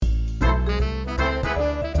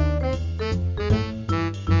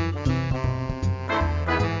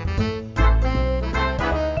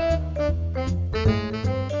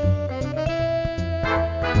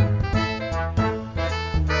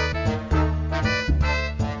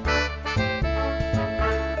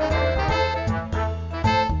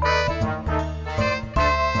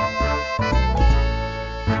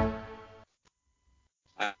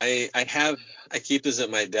I keep this at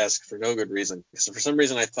my desk for no good reason. Because for some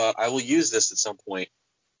reason I thought I will use this at some point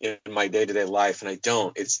in my day-to-day life, and I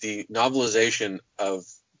don't. It's the novelization of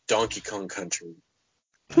Donkey Kong Country.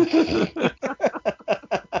 A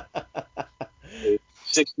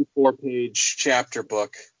 64-page chapter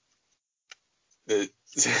book. The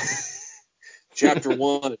Chapter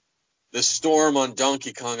 1, the storm on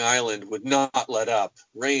Donkey Kong Island would not let up.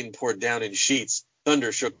 Rain poured down in sheets,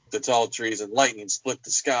 thunder shook the tall trees, and lightning split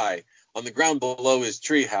the sky. On the ground below his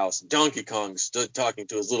treehouse, Donkey Kong stood talking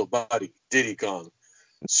to his little buddy, Diddy Kong.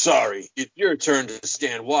 "Sorry, it's your turn to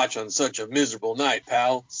stand watch on such a miserable night,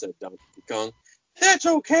 pal," said Donkey Kong. "That's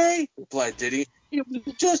okay," replied Diddy. "It was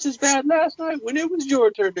just as bad last night when it was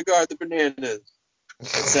your turn to guard the bananas,"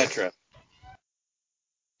 etc.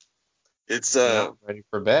 It's Not ready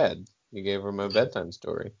for bed. You gave him a bedtime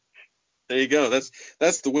story. There you go.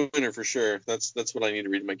 That's the winner for sure. That's what I need to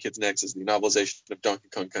read to my kids next, is the novelization of Donkey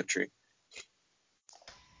Kong Country.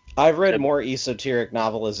 I've read more esoteric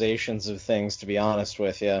novelizations of things, to be honest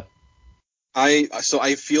with you. I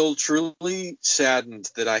feel truly saddened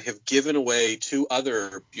that I have given away 2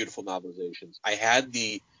 other beautiful novelizations. I had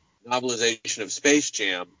the novelization of Space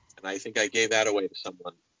Jam, and I think I gave that away to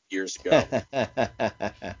someone years ago.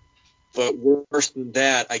 But worse than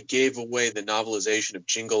that, I gave away the novelization of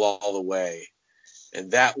Jingle All the Way.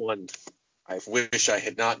 And that one, I wish I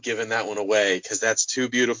had not given that one away, because that's too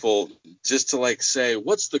beautiful just to say,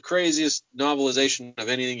 what's the craziest novelization of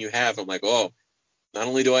anything you have? I'm like, oh, not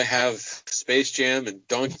only do I have Space Jam and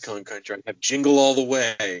Donkey Kong Country, I have Jingle All the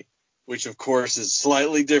Way, which of course is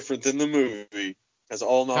slightly different than the movie, as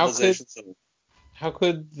all novelizations. How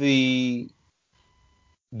could the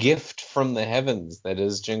gift from the heavens that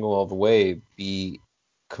is Jingle All the Way be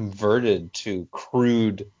converted to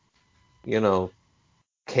crude,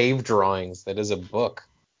 cave drawings that is a book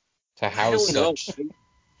to house such?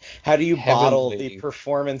 How do you bottle the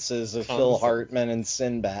performances of Phil Hartman and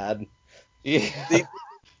Sinbad? Yeah.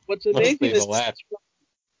 What's amazing is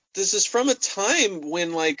this is from a time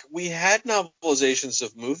when we had novelizations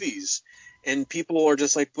of movies, and people are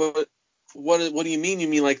just like, but what do you mean? You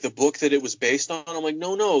mean like the book that it was based on? I'm like,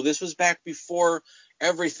 no, this was back before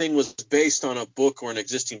everything was based on a book or an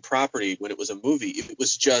existing property. When it was a movie, it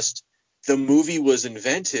was just the movie was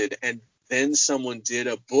invented, and then someone did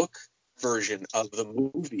a book version of the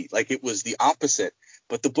movie. It was the opposite,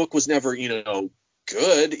 but the book was never,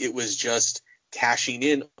 good. It was just cashing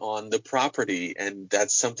in on the property, and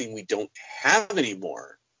that's something we don't have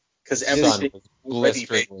anymore, because everything was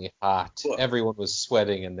blisteringly hot. Everyone was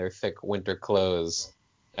sweating in their thick winter clothes,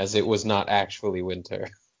 as it was not actually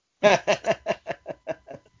winter.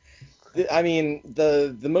 I mean,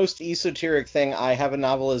 the most esoteric thing I have a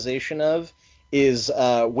novelization of is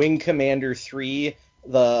Wing Commander 3,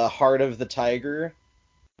 The Heart of the Tiger.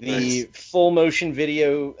 The full motion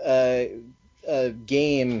video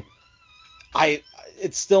game.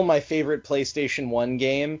 It's still my favorite PlayStation 1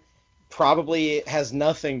 game. Probably has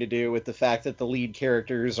nothing to do with the fact that the lead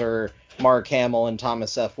characters are Mark Hamill and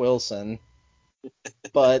Thomas F. Wilson.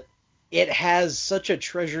 But it has such a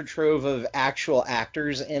treasure trove of actual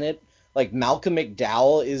actors in it. Malcolm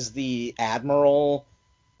McDowell is the Admiral.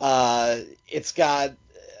 It's got...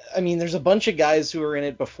 there's a bunch of guys who were in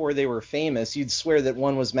it before they were famous. You'd swear that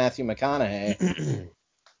one was Matthew McConaughey.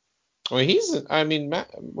 Well,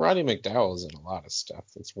 Roddy McDowell's in a lot of stuff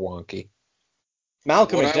that's wonky.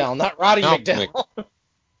 Malcolm McDowell, not Roddy McDowell.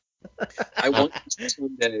 I want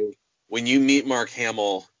someday, when you meet Mark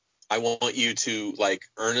Hamill, I want you to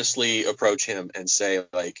earnestly approach him and say,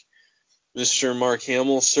 "Mr. Mark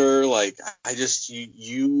Hamill, sir,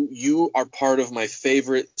 you are part of my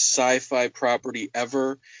favorite sci-fi property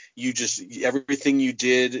ever. Everything you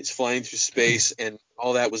did is flying through space, and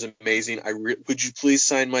all that was amazing. Would you please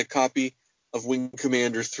sign my copy of Wing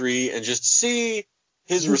Commander 3?" And just see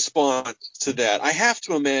his response to that. I have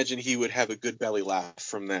to imagine he would have a good belly laugh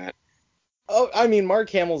from that. Oh, Mark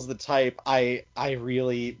Hamill's the type I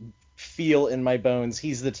really feel in my bones.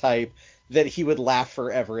 He's the type that he would laugh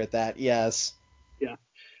forever at that. Yes. Yeah.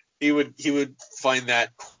 He would find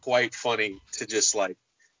that quite funny to just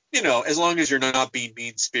as long as you're not being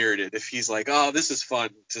mean-spirited. If he's like, "Oh, this is fun,"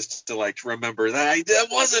 just to remember that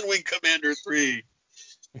wasn't Wing Commander 3.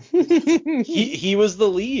 he was the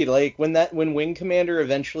lead. When Wing Commander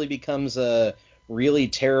eventually becomes a really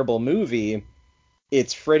terrible movie,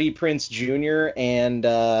 it's Freddie Prinze Jr. and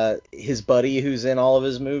his buddy who's in all of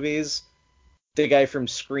his movies. The guy from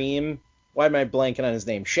Scream. Why am I blanking on his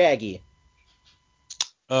name? Shaggy.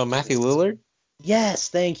 Oh, Matthew Lillard? Yes,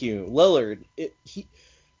 thank you. Lillard.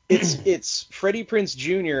 It's Freddie Prinze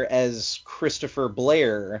Jr. as Christopher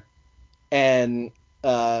Blair, and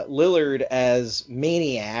Lillard as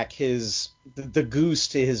Maniac, the goose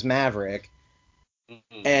to his Maverick.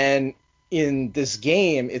 Mm-hmm. And in this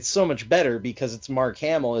game, it's so much better because it's Mark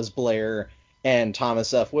Hamill as Blair and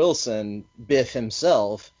Thomas F. Wilson, Biff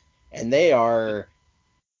himself, and they're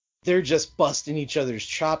just busting each other's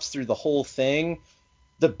chops through the whole thing.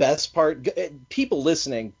 The best part, people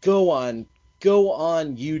listening, go on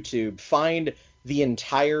YouTube, find the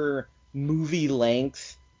entire movie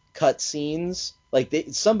length cutscenes. Like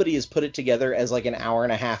somebody has put it together as like an hour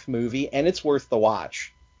and a half movie, and it's worth the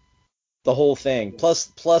watch. The whole thing, plus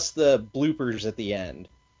the bloopers at the end.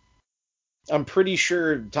 I'm pretty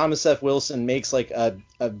sure Thomas F. Wilson makes like a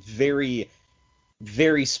very,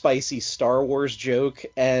 very spicy Star Wars joke,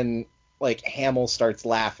 and like Hamill starts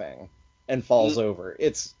laughing and falls over.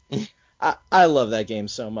 I love that game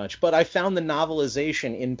so much. But I found the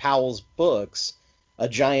novelization in Powell's Books, a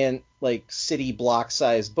giant like city block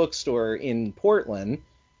sized bookstore in Portland.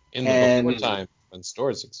 In the before time when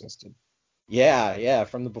stores existed. Yeah,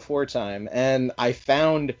 from the before time. And I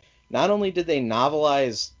found not only did they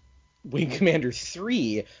novelize Wing Commander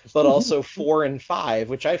 3, but also 4 and 5,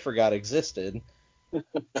 which I forgot existed. And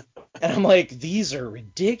I'm like, these are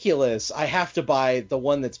ridiculous. I have to buy the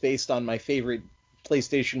one that's based on my favorite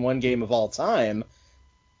PlayStation 1 game of all time.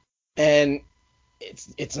 And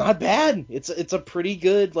it's not bad. It's a pretty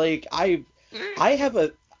good, like, I have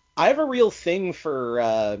a real thing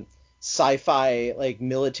for sci-fi, like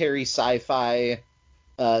military sci-fi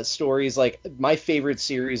stories. Like my favorite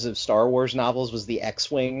series of Star Wars novels was the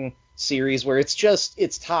X-Wing series, where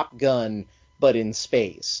it's Top Gun but in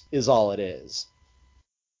space is all it is.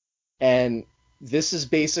 And this is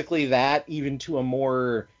basically that, even to a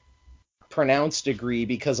more pronounced degree,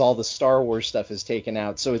 because all the Star Wars stuff is taken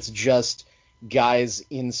out. So it's just guys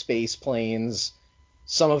in space planes.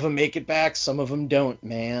 Some of them make it back, some of them don't,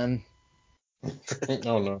 man.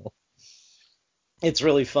 Oh no. It's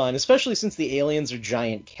really fun, especially since the aliens are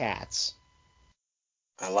giant cats.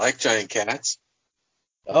 I like giant cats.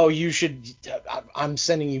 Oh, you should. I'm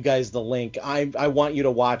sending you guys the link. I want you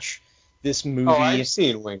to watch this movie. Oh, I've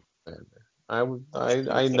seen Wing Commander.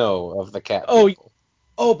 I know of the cat Oh, people.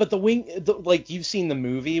 oh, but like you've seen the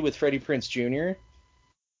movie with Freddie Prinze Jr.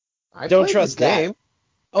 I Don't played trust the game. that.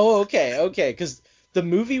 Oh, okay, because the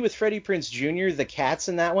movie with Freddie Prinze Jr., the cats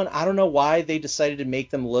in that one, I don't know why they decided to make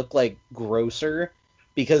them look like grosser,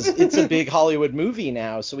 because it's a big Hollywood movie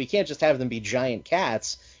now, so we can't just have them be giant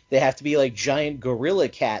cats. They have to be like giant gorilla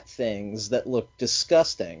cat things that look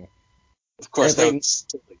disgusting. Of course, And that's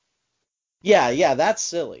silly. yeah, that's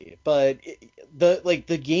silly. But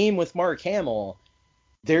the game with Mark Hamill,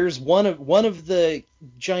 there's one of the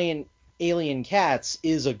giant alien cats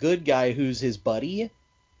is a good guy who's his buddy.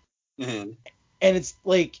 Mm-hmm. And it's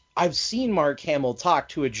like, I've seen Mark Hamill talk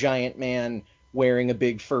to a giant man wearing a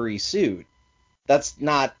big furry suit. That's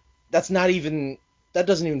not even, that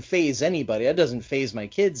doesn't even faze anybody. That doesn't faze my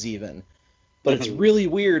kids even. But it's really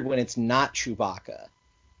weird when it's not Chewbacca.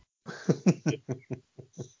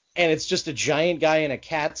 And it's just a giant guy in a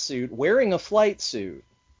cat suit wearing a flight suit.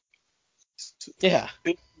 Yeah.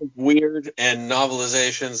 Weird and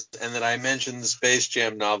novelizations, and that I mentioned the Space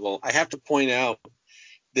Jam novel. I have to point out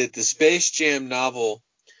that the Space Jam novel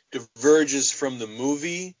diverges from the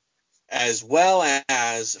movie as well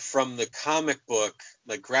as from the comic book,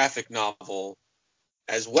 the graphic novel,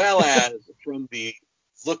 as well as from the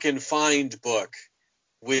Look and Find book,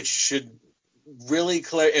 which should really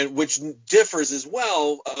and which differs as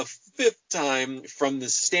well a fifth time from the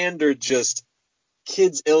standard just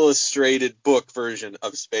Kids Illustrated book version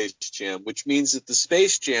of Space Jam, which means that the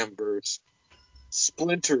Space Jam verse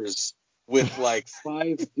splinters with like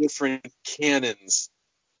 5 different canons.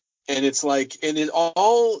 And it's like, and it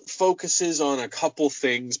all focuses on a couple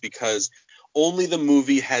things because only the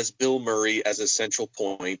movie has Bill Murray as a central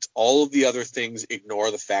point. All of the other things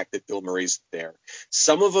ignore the fact that Bill Murray's there.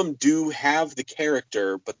 Some of them do have the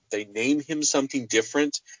character, but they name him something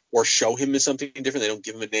different or show him as something different. They don't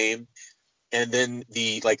give him a name. And then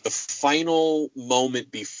the final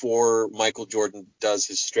moment before Michael Jordan does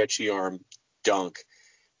his stretchy arm dunk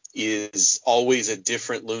is always a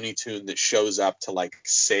different Looney Tune that shows up to like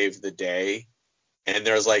save the day. And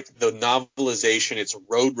there's like the novelization, it's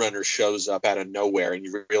Roadrunner shows up out of nowhere, and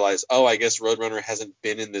you realize, oh, I guess Roadrunner hasn't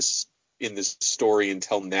been in this story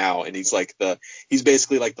until now, and he's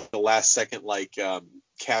basically like the last second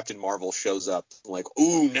Captain Marvel shows up, like,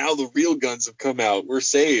 ooh, now the real guns have come out, we're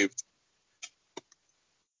saved.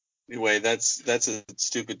 Anyway, that's a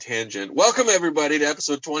stupid tangent. Welcome everybody to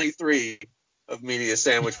episode 23 of Media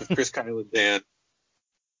Sandwich with Chris, Kyle, and Dan.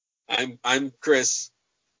 I'm Chris.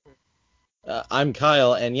 I'm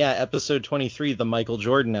Kyle, and yeah, episode 23, the Michael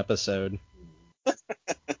Jordan episode.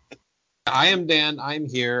 I am Dan. I'm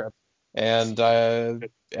here, and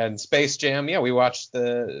Space Jam. Yeah, we watched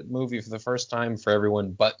the movie for the first time for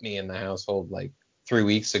everyone but me in the household like 3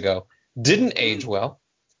 weeks ago. Didn't age well,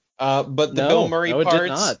 but the No, it did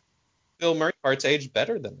not. Bill Murray parts aged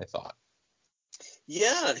better than I thought.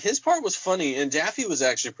 Yeah, his part was funny, and Daffy was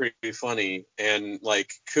actually pretty funny. And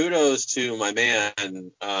like, kudos to my man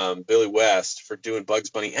Billy West for doing Bugs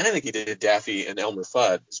Bunny, and I think he did Daffy and Elmer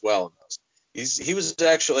Fudd as well in those. He was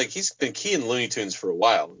actually like he's been key in Looney Tunes for a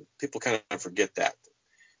while. People kind of forget that.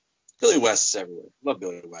 Billy West is everywhere. Love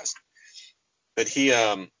Billy West, but he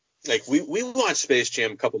like we watched Space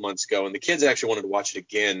Jam a couple months ago, and the kids actually wanted to watch it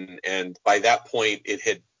again. And by that point, it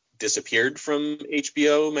had disappeared from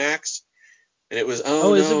HBO Max. And it was,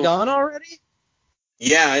 Oh, no. is it gone already?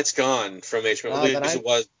 Yeah, it's gone from HBO. At least it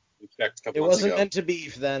was. We checked a couple It months wasn't ago. meant to be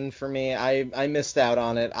then for me. I missed out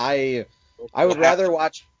on it. I would rather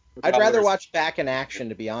watch. I'd rather watch Back in Action,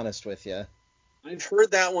 to be honest with you. I've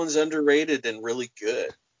heard that one's underrated and really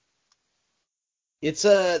good. That's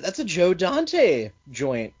a Joe Dante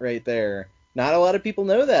joint right there. Not a lot of people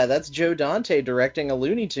know that. That's Joe Dante directing a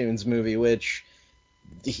Looney Tunes movie, which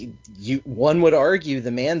one would argue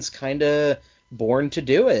the man's kind of born to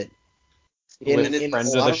do it. In friend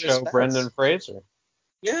of the show, Brendan Fraser.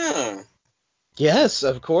 Yeah. Yes,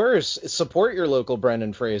 of course. Support your local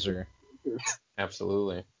Brendan Fraser.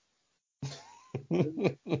 Absolutely.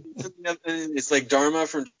 It's like Dharma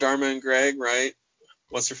from Dharma and Greg, right?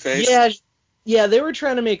 What's her face? Yeah. They were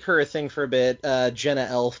trying to make her a thing for a bit. Jenna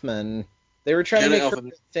Elfman. They were trying to make her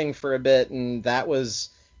a thing for a bit, and that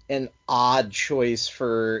was an odd choice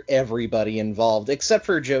for everybody involved, except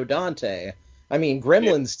for Joe Dante. I mean,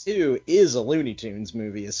 Gremlins 2 is a Looney Tunes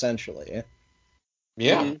movie, essentially.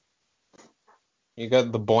 Yeah. Mm-hmm. You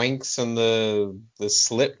got the boinks and the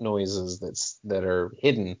slip noises that are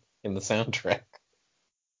hidden in the soundtrack.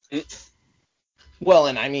 Well,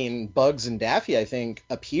 and I mean, Bugs and Daffy, I think,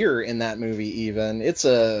 appear in that movie even. It's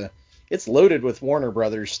loaded with Warner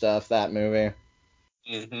Brothers stuff, that movie.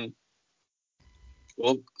 Mm-hmm.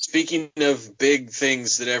 Well, speaking of big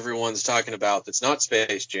things that everyone's talking about that's not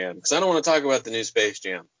Space Jam, because I don't want to talk about the new Space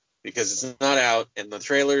Jam, because it's not out, and the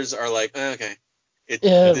trailers are like, okay.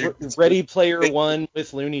 Ready Player One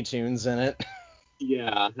with Looney Tunes in it.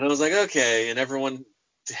 Yeah, and I was like, okay, and everyone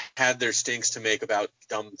had their stinks to make about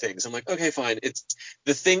dumb things. I'm like, okay, fine. It's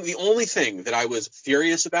the only thing that I was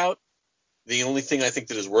furious about, the only thing I think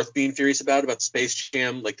that is worth being furious about Space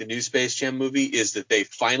Jam, like the new Space Jam movie, is that they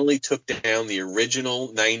finally took down the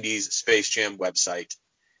original 90s Space Jam website.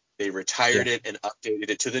 They retired it and updated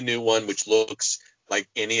it to the new one, which looks like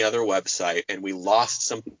any other website, and we lost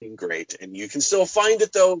something great. And you can still find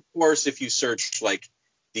it, though, of course, if you search, like,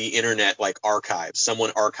 the internet, like, archives. Someone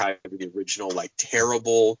archived the original, like,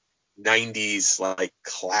 terrible 90s, like,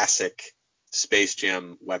 classic Space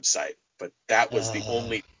Jam website. But that was the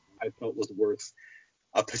only I felt was worth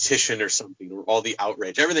a petition or something, or all the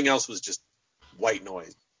outrage. Everything else was just white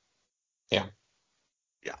noise. Yeah.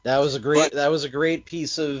 That was a great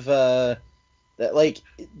piece of that, like,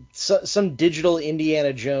 some digital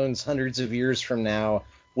Indiana Jones hundreds of years from now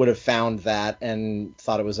would have found that and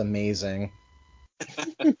thought it was amazing.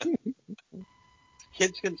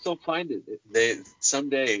 Kids can still find it.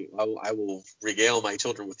 Someday I will regale my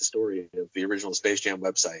children with the story of the original Space Jam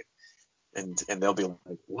website, and they'll be like,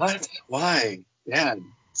 "What? Why, Dad?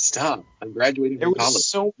 Stop! I'm graduating from college." There was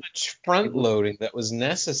so much front loading that was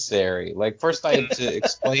necessary. Like, first I had to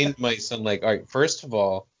explain to my son, like, all right, first of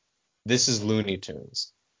all, this is Looney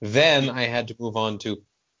Tunes. Then I had to move on to,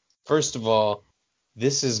 first of all,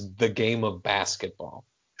 this is the game of basketball,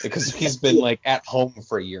 because he's been like at home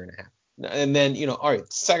for a year and a half. And then, all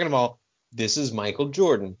right, second of all, this is Michael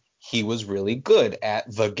Jordan. He was really good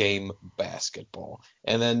at the game basketball.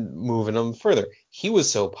 And then moving them further, he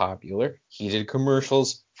was so popular, he did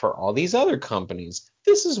commercials for all these other companies.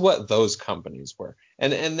 This is what those companies were.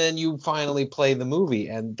 And then you finally play the movie,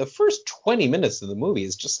 and the first 20 minutes of the movie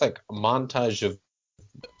is just like a montage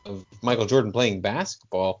of Michael Jordan playing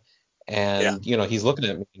basketball. And, he's looking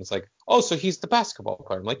at me and it's like, oh, so he's the basketball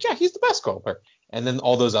player. I'm like, yeah, he's the basketball player. And then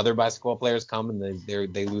all those other basketball players come and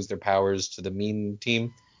they lose their powers to the mean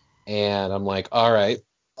team. And I'm like, all right,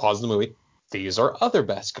 pause the movie. These are other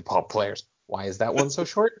basketball players. Why is that one so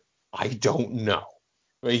short? I don't know.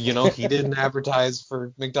 He didn't advertise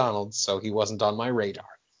for McDonald's, so he wasn't on my radar.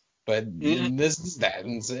 But this is that.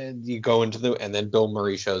 And you go and then Bill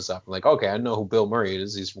Murray shows up. I'm like, okay, I know who Bill Murray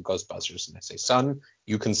is. He's from Ghostbusters. And I say, son,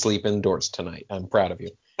 you can sleep indoors tonight. I'm proud of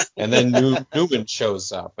you. And then Newman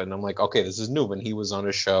shows up. And I'm like, okay, this is Newman. He was on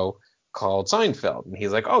a show called Seinfeld, and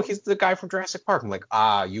he's like, oh, he's the guy from Jurassic Park. I'm like,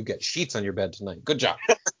 you get sheets on your bed tonight. Good job.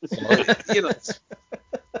 So,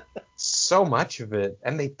 so much of it,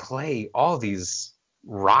 and they play all these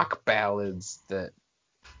rock ballads that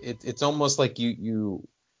it's almost like you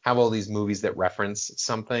have all these movies that reference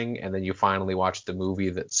something, and then you finally watch the movie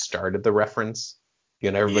that started the reference.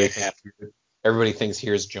 Everybody thinks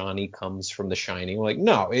Here's Johnny comes from The Shining. Like,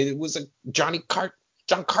 no, it was a John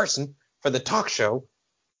Carson for the talk show.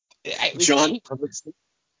 John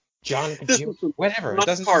whatever. It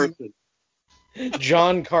doesn't Carson.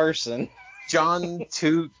 John Carson. John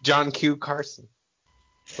Q. Carson.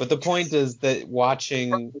 But the point is that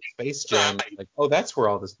watching Space Jam, like, oh, that's where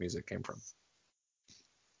all this music came from.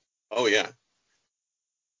 Oh yeah.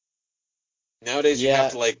 Nowadays you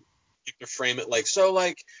have to frame it like, so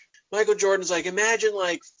like Michael Jordan's like, imagine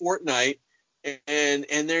like Fortnite and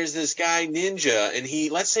there's this guy Ninja,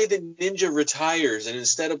 and let's say that Ninja retires, and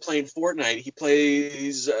instead of playing Fortnite he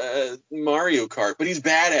plays Mario Kart, but he's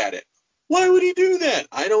bad at it. Why would he do that?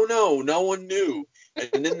 I don't know. No one knew.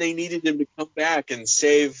 And then they needed him to come back and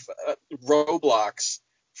save Roblox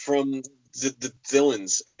from the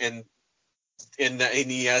villains, and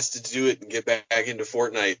he has to do it and get back into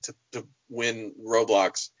Fortnite to win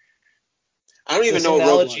Roblox. I don't even know. This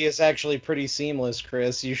analogy is actually pretty seamless,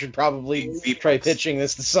 Chris. You should probably try pitching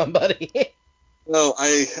this to somebody. Well,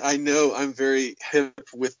 I know I'm very hip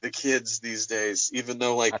with the kids these days. Even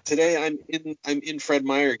though, like today, I'm in Fred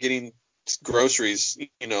Meyer getting groceries,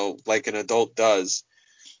 like an adult does,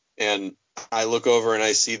 and I look over and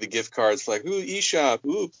I see the gift cards for like, ooh, eShop,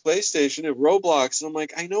 ooh, PlayStation, and Roblox, and I'm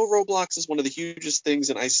like, I know Roblox is one of the hugest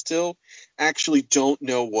things, and I still actually don't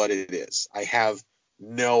know what it is. I have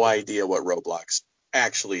no idea what Roblox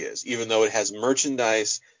actually is, even though it has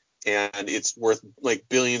merchandise and it's worth like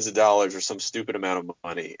billions of dollars or some stupid amount of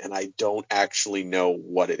money, and I don't actually know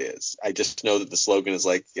what it is. I just know that the slogan is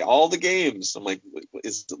like all the games. I'm like,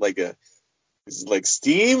 is it like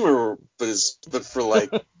Steam, or but for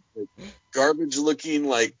like garbage looking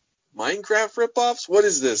like Minecraft ripoffs? What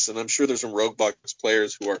is this? And I'm sure there's some Roblox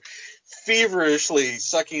players who are feverishly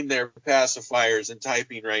sucking their pacifiers and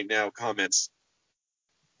typing right now comments.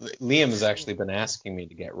 Liam has actually been asking me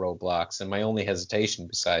to get Roblox, and my only hesitation,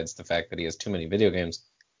 besides the fact that he has too many video games,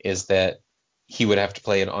 is that he would have to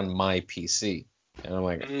play it on my PC. And I'm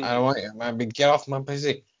like, I don't want to get off my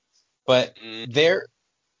PC. But there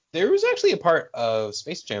was actually a part of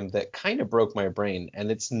Space Jam that kind of broke my brain, and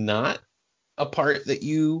it's not a part that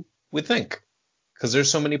you would think, because there's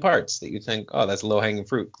so many parts that you think, oh, that's low-hanging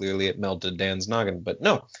fruit. Clearly it melted Dan's noggin. But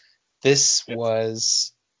no, this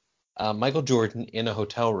was Michael Jordan in a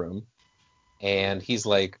hotel room, and he's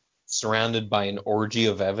like surrounded by an orgy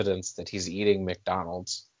of evidence that he's eating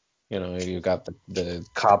McDonald's. You've got the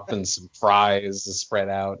cup and some fries spread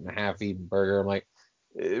out and a half-eaten burger. I'm like,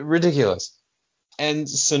 ridiculous. And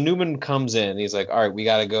so Newman comes in. He's like, all right, we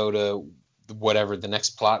got to go to whatever the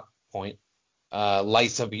next plot point.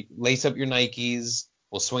 Lace up your Nikes.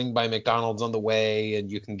 We'll swing by McDonald's on the way, and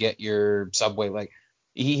you can get your Subway. Like,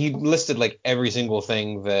 he listed like every single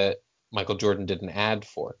thing that Michael Jordan did an ad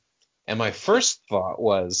for. And my first thought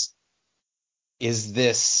was, is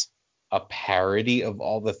this a parody of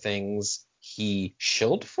all the things he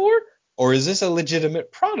shilled for? Or is this a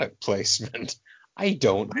legitimate product placement? I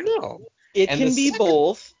don't know. It can be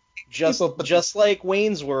both. Just like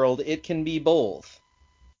Wayne's World, it can be both.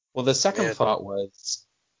 Well, the second thought was,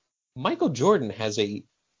 Michael Jordan has a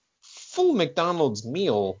full McDonald's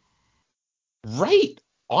meal right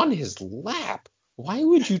on his lap. Why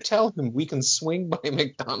would you tell him we can swing by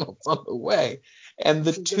McDonald's on the way? And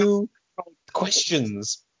the two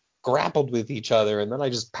questions grappled with each other, and then I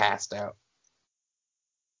just passed out.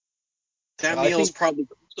 That meal is probably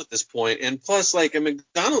cool at this point, and plus, like a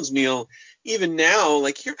McDonald's meal, even now,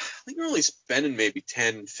 like you're only spending maybe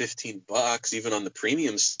 $10-15 even on the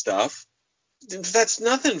premium stuff. That's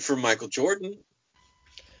nothing for Michael Jordan.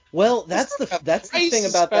 Well, that's the thing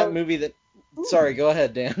about that movie that. Sorry, go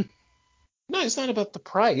ahead, Dan. No, it's not about the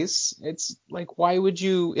price. It's like, why would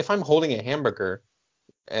you, if I'm holding a hamburger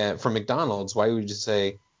from McDonald's, why would you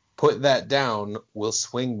say, put that down, we'll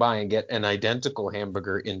swing by and get an identical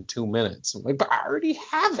hamburger in 2 minutes? I'm like, but I already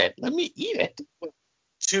have it. Let me eat it.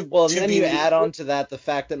 Then you add on to that the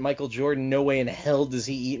fact that Michael Jordan, no way in hell does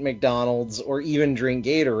he eat McDonald's or even drink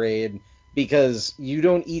Gatorade, because you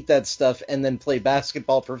don't eat that stuff and then play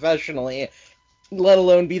basketball professionally, let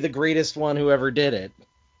alone be the greatest one who ever did it.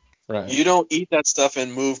 Right. You don't eat that stuff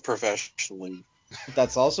and move professionally.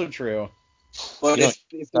 That's also true. But if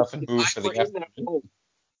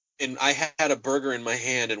and I had a burger in my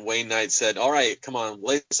hand, and Wayne Knight said, "All right, come on,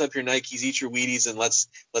 lace up your Nikes, eat your Wheaties, and let's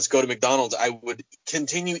go to McDonald's," I would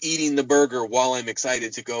continue eating the burger while I'm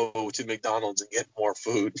excited to go to McDonald's and get more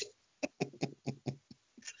food.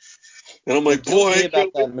 And I'm like, what kills boy, me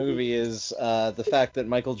about that movie is the fact that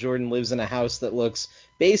Michael Jordan lives in a house that looks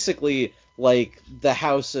basically like the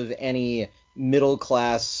house of any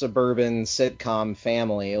middle-class suburban sitcom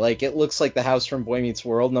family. Like, it looks like the house from Boy Meets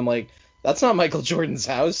World, and I'm like, that's not Michael Jordan's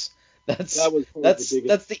house. That's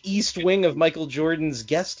the East Wing of Michael Jordan's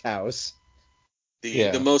guest house.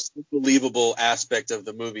 The most unbelievable aspect of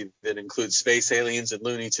the movie that includes space aliens and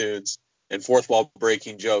Looney Tunes and fourth wall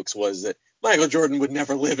breaking jokes was that Michael Jordan would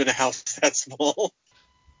never live in a house that small.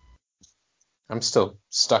 I'm still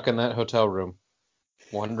stuck in that hotel room,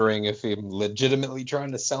 wondering if he's legitimately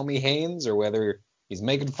trying to sell me Hanes or whether he's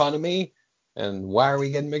making fun of me. And why are we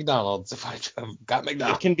getting McDonald's if I've got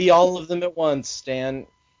McDonald's? It can be all of them at once, Stan.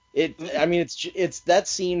 It's that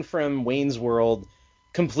scene from Wayne's World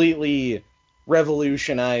completely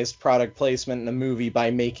revolutionized product placement in a movie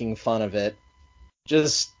by making fun of it.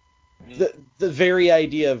 Just the very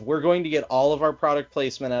idea of we're going to get all of our product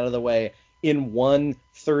placement out of the way in one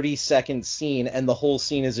 30-second scene, and the whole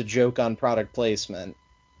scene is a joke on product placement.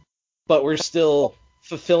 But we're still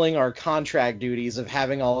fulfilling our contract duties of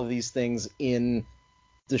having all of these things in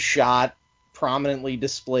the shot, prominently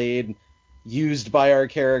displayed, used by our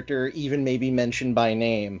character, even maybe mentioned by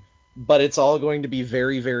name. But it's all going to be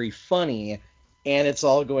very, very funny, and it's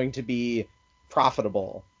all going to be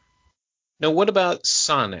profitable. Now, what about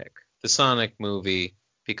Sonic, the Sonic movie?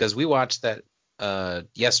 Because we watched that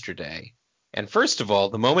yesterday. And first of all,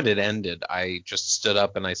 the moment it ended, I just stood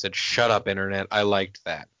up and I said, "Shut up, Internet. I liked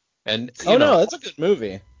that." And no, that's a good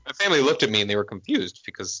movie. My family looked at me and they were confused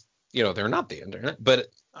because, they're not the Internet. But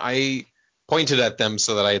I pointed at them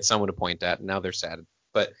so that I had someone to point at, and now they're sad.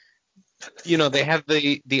 But, they have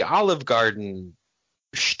the Olive Garden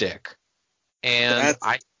shtick. And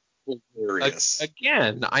That's hilarious.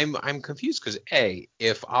 Again, I'm confused because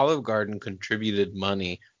if Olive Garden contributed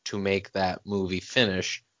money to make that movie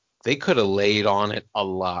finish, they could have laid on it a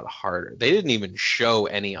lot harder. They didn't even show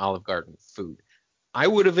any Olive Garden food. I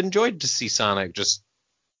would have enjoyed to see Sonic just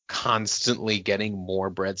constantly getting more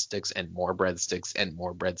breadsticks and more breadsticks and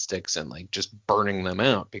more breadsticks and like just burning them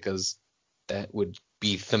out, because that would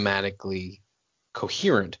be thematically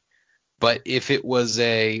coherent. But if it was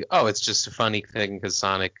it's just a funny thing because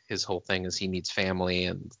Sonic, his whole thing is he needs family,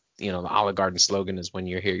 and the Olive Garden slogan is "When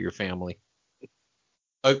you're here, you're family."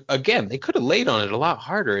 Again, they could have laid on it a lot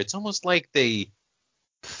harder. It's almost like they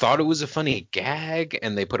thought it was a funny gag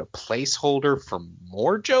and they put a placeholder for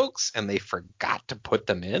more jokes and they forgot to put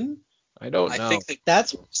them in. I don't know. I think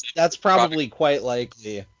that's probably quite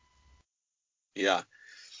likely. Yeah.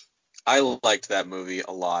 I liked that movie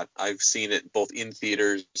a lot. I've seen it both in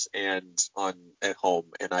theaters and at home,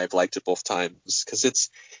 and I've liked it both times because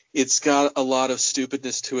it's got a lot of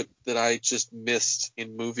stupidness to it that I just missed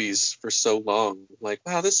in movies for so long. Like,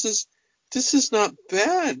 wow, this is not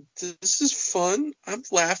bad. This is fun. I'm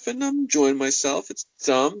laughing. I'm enjoying myself. It's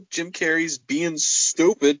dumb. Jim Carrey's being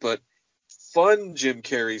stupid, but fun Jim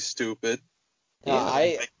Carrey stupid.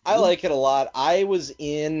 I like it a lot. I was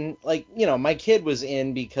in, my kid was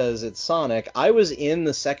in because it's Sonic. I was in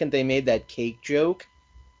the second they made that cake joke.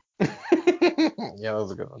 Yeah, that was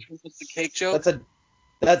a good one. What's the cake joke?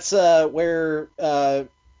 That's where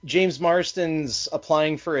James Marsden's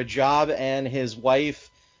applying for a job and his wife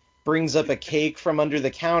brings up a cake from under the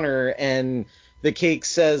counter, and the cake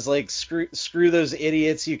says, like, screw those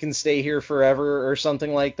idiots, you can stay here forever, or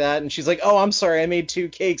something like that. And she's like, "Oh, I'm sorry, I made 2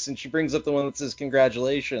 cakes." And she brings up the one that says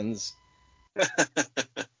congratulations.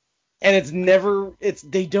 And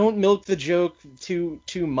they don't milk the joke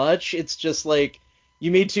too much. It's just like,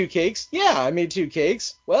 you made 2 cakes? Yeah, I made 2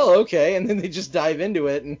 cakes. Well, okay. And then they just dive into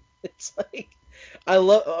it, and it's like,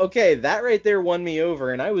 that right there won me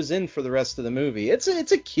over, and I was in for the rest of the movie. It's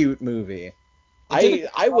a cute movie.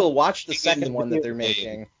 I will watch the second one that they're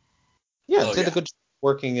making. Yeah, it did a good job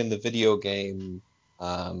working in the video game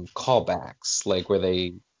callbacks, like where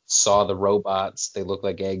they saw the robots, they look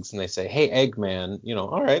like eggs, and they say, "Hey, Eggman,"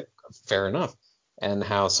 all right, fair enough. And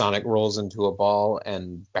how Sonic rolls into a ball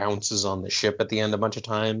and bounces on the ship at the end a bunch of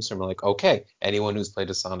times, and we're like, okay, anyone who's played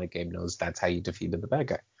a Sonic game knows that's how you defeated the bad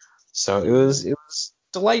guy. So it was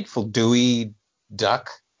delightful. Dewey Duck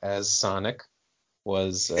as Sonic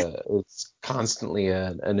was it's constantly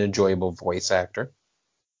an enjoyable voice actor.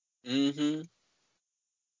 Mm-hmm.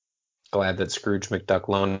 Glad that Scrooge McDuck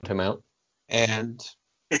loaned him out, and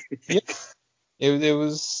it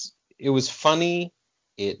was funny.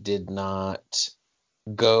 It did not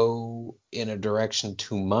go in a direction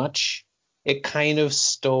too much. It kind of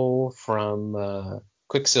stole from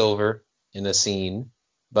Quicksilver in a scene,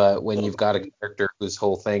 but when you've got a character whose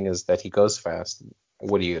whole thing is that he goes fast,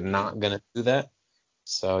 what are you not gonna do that?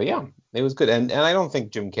 So yeah, it was good, and I don't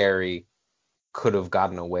think Jim Carrey could have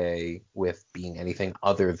gotten away with being anything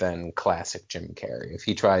other than classic Jim Carrey. If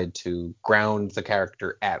he tried to ground the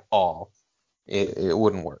character at all, it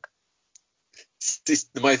wouldn't work.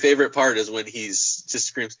 My favorite part is when he's just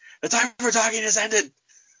screams, "The time for talking has ended.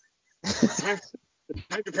 The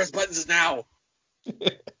time to press buttons is now."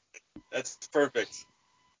 That's perfect.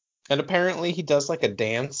 And apparently he does like a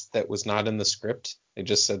dance that was not in the script. They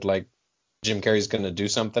just said like Jim Carrey's gonna do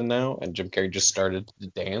something now, and Jim Carrey just started to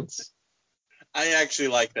dance. I actually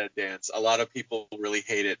like that dance. A lot of people really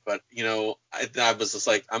hate it, but I was just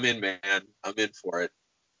like, I'm in, man. I'm in for it.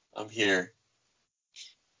 I'm here.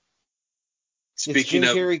 It's Jim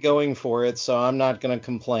Carrey going for it, so I'm not gonna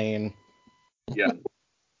complain. Yeah.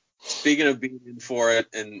 Speaking of being in for it,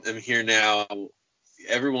 and I'm here now.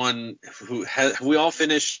 Everyone we all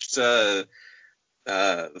finished The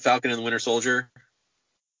Falcon and the Winter Soldier.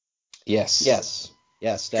 Yes,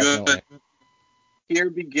 definitely. Good. Here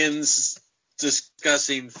begins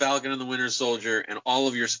discussing Falcon and the Winter Soldier, and all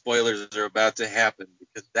of your spoilers are about to happen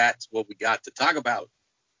because that's what we got to talk about.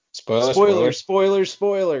 Spoilers.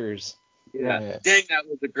 Yeah. Dang, that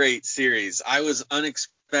was a great series. I was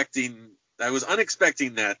unexpecting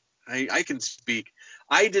that. I can speak.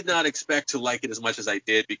 I did not expect to like it as much as I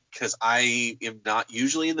did because I am not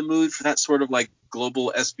usually in the mood for that sort of like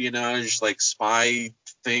global espionage, like spy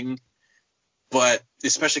thing. But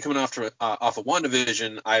especially coming off of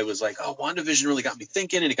WandaVision, I was like, oh, WandaVision really got me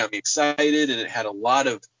thinking, and it got me excited, and it had a lot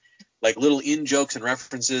of like little in jokes and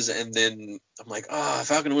references. And then I'm like, oh,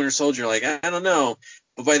 Falcon and Winter Soldier, like, I don't know.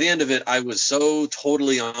 But by the end of it, I was so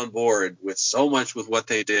totally on board with so much with what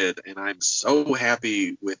they did, and I'm so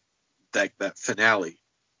happy with that finale.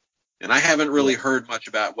 And I haven't really heard much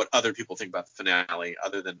about what other people think about the finale,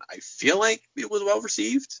 other than I feel like it was well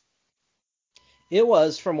received. It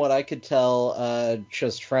was, from what I could tell,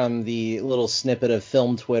 just from the little snippet of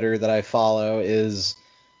film Twitter that I follow, is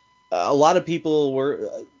a lot of people were,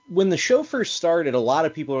 when the show first started, a lot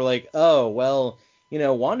of people were like, oh, well,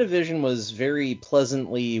 WandaVision was very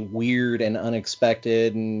pleasantly weird and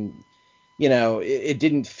unexpected, and, it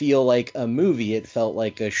didn't feel like a movie, it felt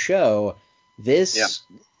like a show. This,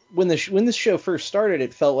 when this show first started,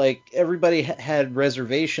 it felt like everybody had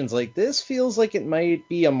reservations. Like, this feels like it might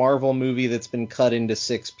be a Marvel movie that's been cut into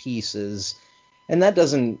 6 pieces, and that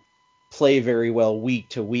doesn't play very well week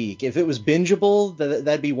to week. If it was bingeable,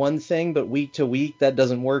 that'd be one thing, but week to week, that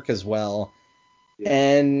doesn't work as well. Yeah.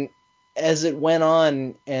 And as it went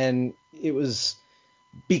on, and it was,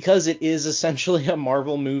 because it is essentially a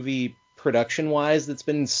Marvel movie production-wise that's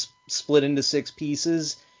been split into 6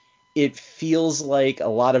 pieces, it feels like a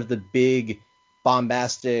lot of the big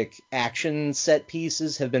bombastic action set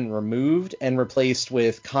pieces have been removed and replaced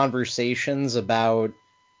with conversations about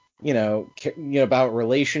about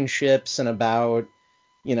relationships and about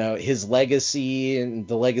his legacy and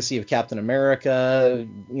the legacy of Captain America,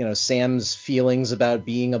 Sam's feelings about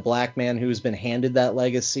being a black man who's been handed that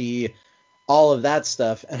legacy, all of that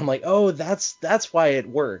stuff. And I'm like, oh, that's why it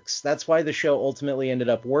works. That's why the show ultimately ended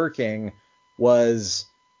up working, was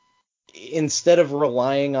instead of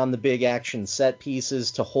relying on the big action set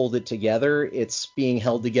pieces to hold it together, it's being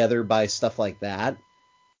held together by stuff like that.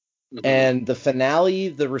 Mm-hmm. And the finale,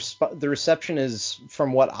 the reception is,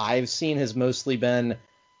 from what I've seen, has mostly been,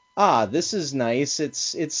 this is nice.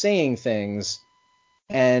 It's saying things,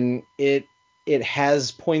 and it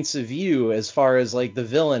has points of view as far as like the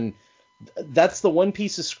villain. That's the one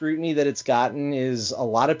piece of scrutiny that it's gotten, is a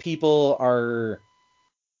lot of people are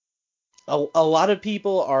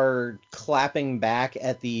clapping back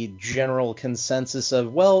at the general consensus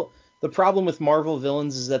of, well, the problem with Marvel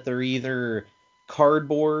villains is that they're either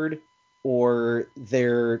cardboard or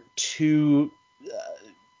they're too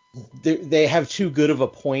they have too good of a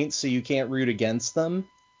point, so you can't root against them.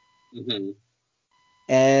 Mm-hmm.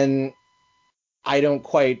 And I don't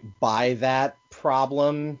quite buy that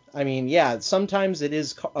problem. I mean, yeah, sometimes it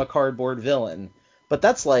is a cardboard villain, but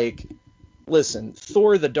that's like, listen,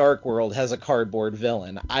 Thor the Dark World has a cardboard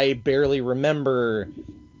villain. I barely remember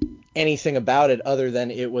anything about it other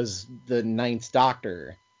than it was the Ninth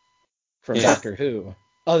Doctor from Doctor Who.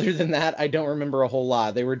 Other than that, I don't remember a whole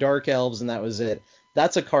lot. They were dark elves and that was it.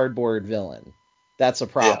 That's a cardboard villain. That's a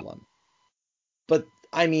problem. Yeah. But,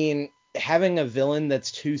 I mean, having a villain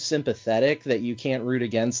that's too sympathetic that you can't root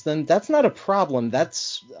against them, that's not a problem.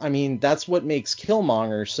 That's what makes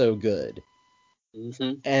Killmonger so good.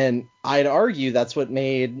 Mm-hmm. And I'd argue that's what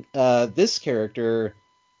made this character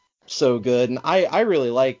so good. And I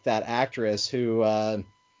really like that actress who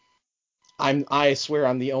I swear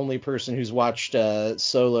I'm the only person who's watched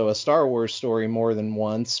Solo: A Star Wars Story more than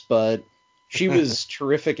once, but she was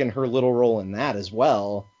terrific in her little role in that as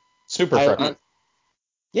well. Super fresh.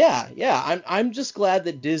 Yeah. I'm just glad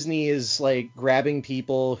that Disney is like grabbing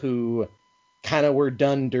people who kind of were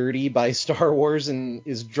done dirty by Star Wars and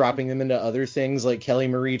is dropping them into other things. Like Kelly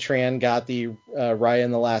Marie Tran got the Raya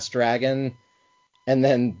and the Last Dragon, and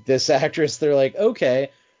then this actress, they're like,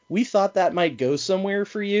 okay, we thought that might go somewhere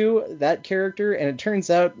for you, that character, and it turns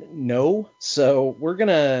out no. So we're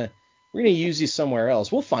gonna use you somewhere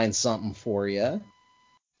else. We'll find something for you.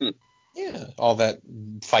 Yeah, all that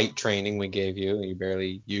fight training we gave you, you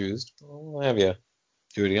barely used. We'll have you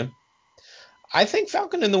do it again. I think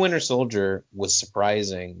Falcon and the Winter Soldier was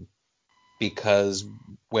surprising because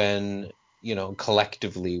when,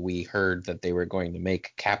 collectively we heard that they were going to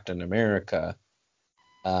make Captain America,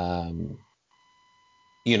 the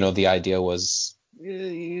idea was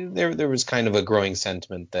there was kind of a growing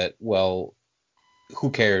sentiment that, well, who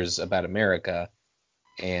cares about America?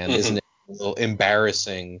 And isn't it a little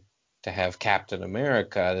embarrassing to have Captain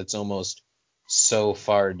America that's almost so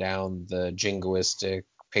far down the jingoistic,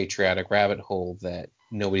 patriotic rabbit hole that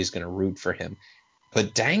nobody's going to root for him?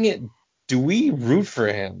 But dang it, do we root for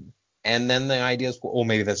him? And then the idea is, well, oh,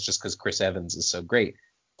 maybe that's just because Chris Evans is so great.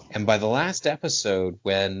 And by the last episode,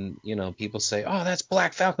 when, people say, oh, that's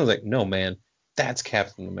Black Falcon, I was like, no, man, that's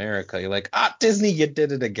Captain America. You're like, Disney, you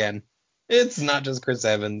did it again. It's not just Chris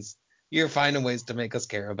Evans. You're finding ways to make us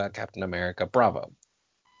care about Captain America. Bravo.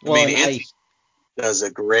 Well, I mean, Anthony does a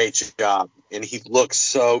great job, and he looks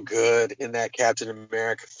so good in that Captain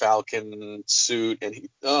America Falcon suit, and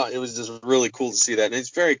it was just really cool to see that. And it's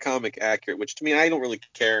very comic accurate, which to me, I don't really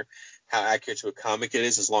care how accurate to a comic it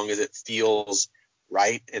is, as long as it feels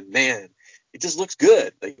right. And man, it just looks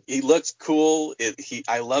good. Like, he looks cool.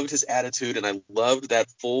 I loved his attitude, and I loved that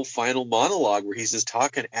full final monologue where he's just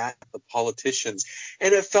talking at the politicians,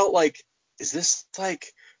 and it felt like, is this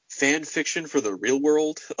like fan fiction for the real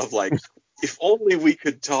world of like, if only we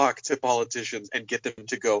could talk to politicians and get them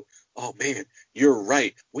to go, oh man, you're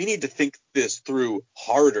right, we need to think this through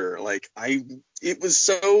harder. It was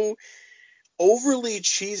so overly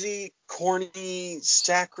cheesy, corny,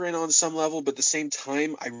 saccharine on some level, but at the same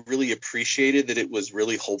time, I really appreciated that it was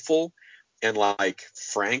really hopeful and like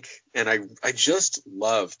frank. And I just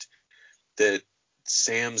loved that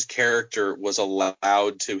Sam's character was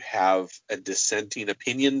allowed to have a dissenting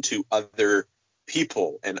opinion to other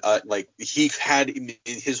people. And he had,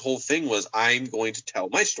 his whole thing was, I'm going to tell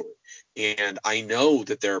my story. And I know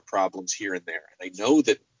that there are problems here and there. And I know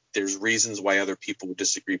that there's reasons why other people would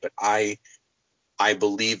disagree, but I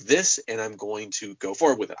believe this, and I'm going to go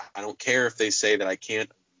forward with it. I don't care if they say that I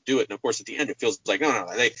can't do it. And of course, at the end, it feels like, no,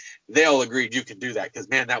 they all agreed you could do that, because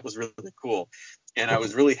man, that was really cool, and I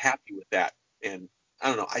was really happy with that. And I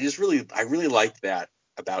don't know, I really liked that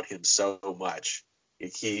about him so much.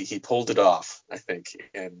 He pulled it off, I think,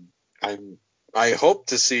 and I hope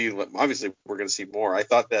to see. Obviously, we're going to see more. I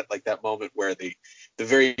thought that like that moment where the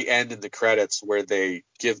very end in the credits where they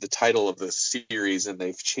give the title of the series and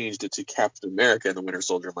they've changed it to Captain America and the Winter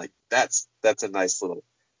Soldier. I'm like, that's a nice little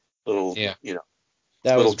yeah.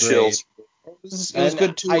 That little was chills. Great. It was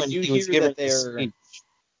good too when he was giving his speech.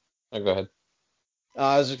 Oh, go ahead.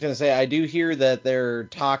 I was just gonna say, I do hear that they're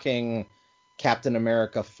talking Captain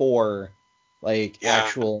America 4,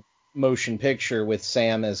 actual motion picture with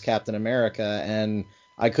Sam as Captain America, and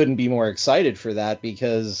I couldn't be more excited for that,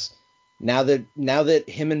 because now that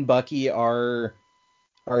him and Bucky are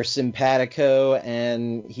simpatico,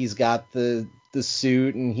 and he's got the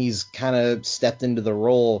suit, and he's kind of stepped into the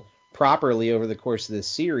role properly over the course of this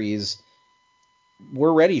series,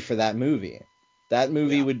 we're ready for that movie. That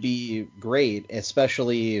movie would be great,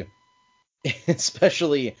 especially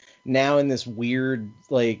now in this weird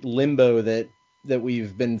limbo that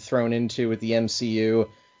we've been thrown into with the MCU.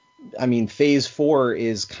 I mean, Phase 4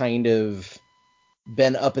 is kind of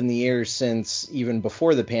been up in the air since even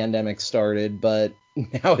before the pandemic started, but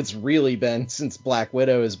now it's really been since Black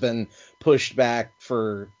Widow has been pushed back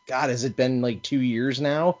for, God, has it been like 2 years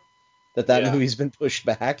now that movie's been pushed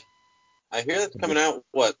back? I hear that's coming out,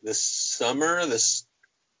 this summer, this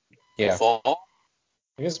fall? I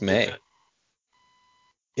think it's May.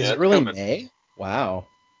 Is it really May? Wow.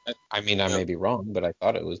 I mean, I may be wrong, but I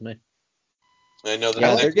thought it was May. I know that.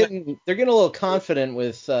 Yeah, they're getting a little confident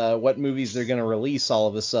with what movies they're going to release all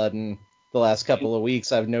of a sudden. The last couple of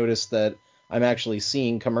weeks, I've noticed that I'm actually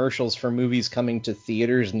seeing commercials for movies coming to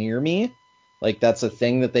theaters near me. Like, that's a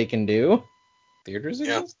thing that they can do. theaters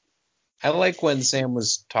Yeah. exist. I like when Sam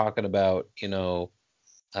was talking about,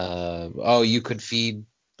 oh, you could feed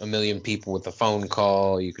 1 million people with a phone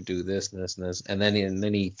call, you could do this and this and this, and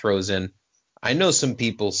then he throws in, I know some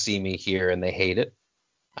people see me here and they hate it.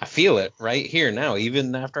 I feel it right here now,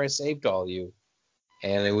 even after I saved all you.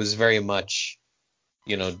 And it was very much,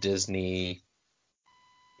 Disney,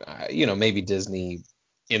 maybe Disney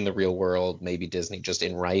in the real world, maybe Disney just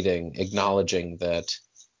in writing, acknowledging that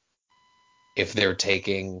if they're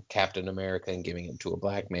taking Captain America and giving it to a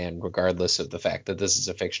black man, regardless of the fact that this is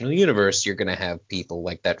a fictional universe, you're going to have people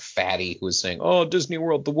like that fatty who is saying, oh, Disney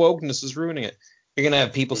World, the wokeness is ruining it. You're going to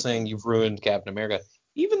have people saying you've ruined Captain America,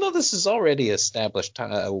 even though this is already established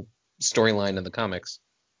storyline in the comics.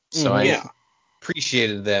 So I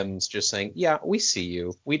appreciated them just saying, yeah, we see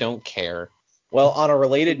you. We don't care. Well, on a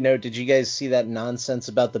related note, did you guys see that nonsense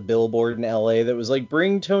about the billboard in LA that was like,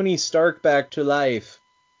 bring Tony Stark back to life?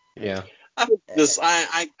 Yeah.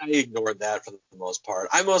 I ignored that for the most part.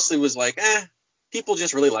 I mostly was like, people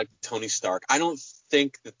just really like Tony Stark. I don't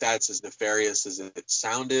think that that's as nefarious as it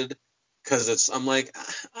sounded, because I'm like,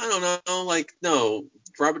 I don't know, like, no,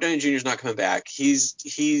 Robert Downey Jr. is not coming back.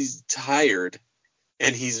 He's tired,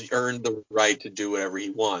 and he's earned the right to do whatever he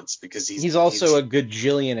wants because he's also a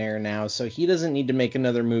gajillionaire now, so he doesn't need to make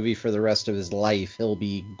another movie for the rest of his life. He'll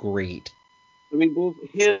be great. I mean, both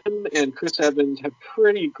him and Chris Evans have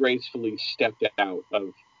pretty gracefully stepped out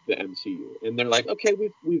of the MCU, and they're like, okay,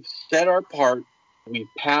 we've set our part, we've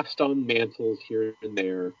passed on mantles here and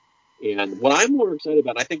there, and what I'm more excited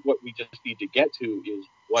about, I think what we just need to get to is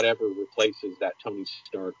whatever replaces that Tony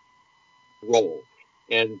Stark role.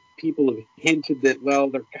 And people have hinted that, well,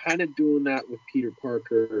 they're kind of doing that with Peter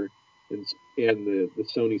Parker and the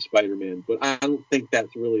Sony Spider-Man, but I don't think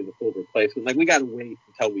that's really the full replacement. Like, we got to wait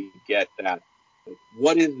until we get that. Like,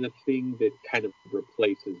 what is the thing that kind of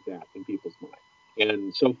replaces that in people's mind?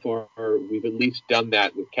 And so far, we've at least done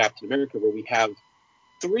that with Captain America, where we have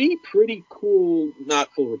 3 pretty cool, not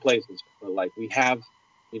full replacements, but like we have,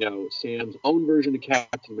 Sam's own version of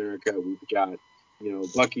Captain America. We've got,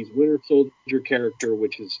 Bucky's Winter Soldier character,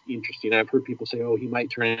 which is interesting. I've heard people say, oh, he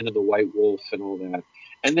might turn into the White Wolf and all that.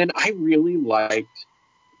 And then I really liked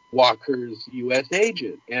Walker's U.S.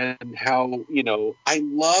 agent, and how, I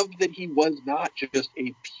loved that he was not just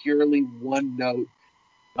a purely one-note,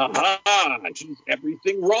 he's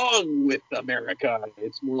everything wrong with America.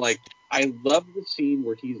 It's more like, I love the scene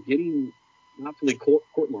where he's getting, not fully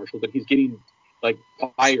court-martialed, but he's getting, like,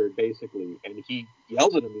 fired, basically, and he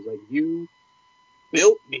yells at him, he's like, you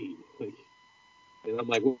built me. Like, and I'm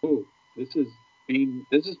like, whoa, this is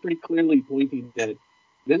pretty clearly pointing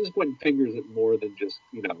fingers at more than just,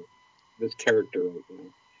 this character right now.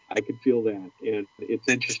 I could feel that, and it's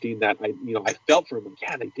interesting that I felt for him. Like,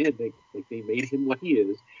 yeah, they did. They made him what he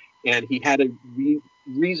is, and he had a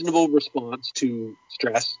reasonable response to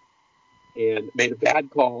stress, and made a bad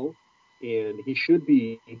call, and he should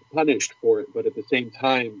be punished for it. But at the same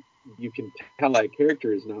time, you can tell that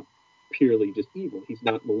character is not purely just evil. He's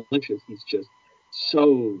not malicious. He's just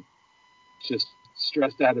so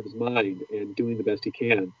stressed out of his mind and doing the best he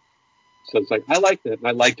can. So it's like, I like that. And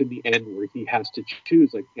I liked in the end where he has to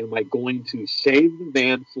choose, like, am I going to save the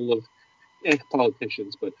van full of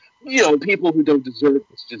politicians, but, people who don't deserve it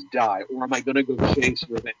to just die, or am I going to go chase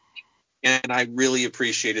revenge? And I really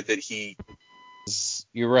appreciated that he...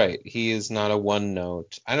 You're right. He is not a one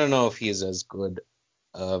note. I don't know if he is as good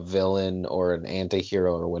a villain or an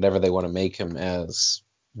anti-hero or whatever they want to make him as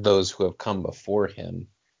those who have come before him,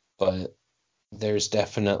 but there's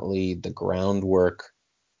definitely the groundwork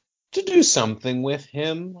to do something with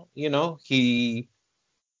him. He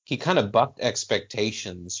kind of bucked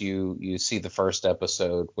expectations. You see the first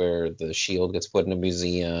episode where the shield gets put in a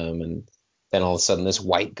museum, and then all of a sudden this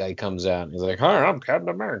white guy comes out and he's like, hi, I'm Captain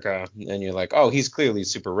America. And you're like, oh, he's clearly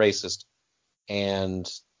super racist. And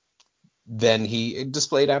then he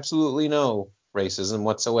displayed absolutely no racism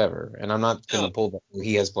whatsoever. And I'm not going to pull that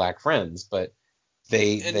he has black friends, but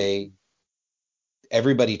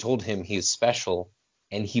everybody told him he's special,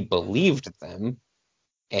 and he believed them.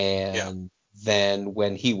 And then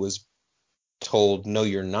when he was told, no,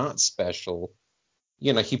 you're not special,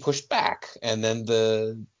 he pushed back. And then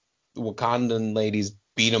the Wakandan ladies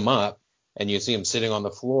beat him up, and you see him sitting on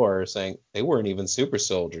the floor saying they weren't even super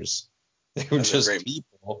soldiers. They were just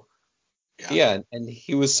people. Yeah, and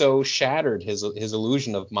he was so shattered. His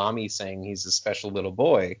illusion of mommy saying he's a special little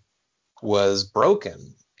boy was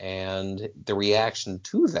broken. And the reaction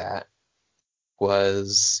to that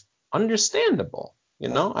was understandable.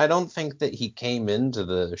 I don't think that he came into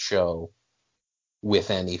the show with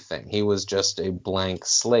anything. He was just a blank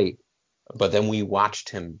slate But then we watched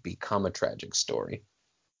him become a tragic story.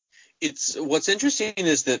 It's what's interesting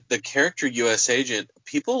is that the character U.S. Agent,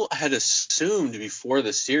 people had assumed before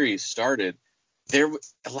the series started,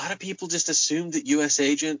 a lot of people just assumed that U.S.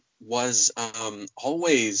 Agent was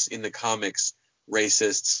always in the comics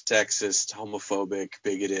racist, sexist, homophobic,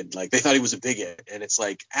 bigoted. Like they thought he was a bigot, and it's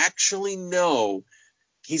like actually no,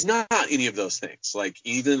 he's not any of those things. Like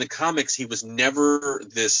even in the comics, he was never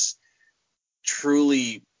this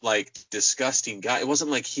truly like disgusting guy. It wasn't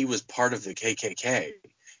like he was part of the KKK.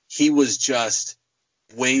 He was just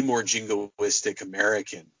way more jingoistic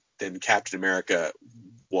American than Captain America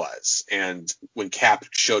was. And when Cap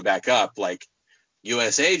showed back up, like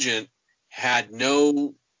U.S. Agent had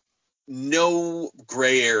no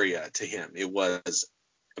gray area to him. It was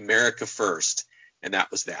America first, and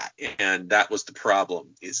that was that. And that was the problem,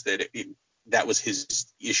 is that that was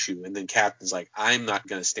his issue. And then Captain's like, I'm not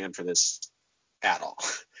going to stand for this at all.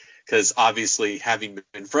 Because obviously, having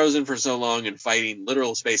been frozen for so long and fighting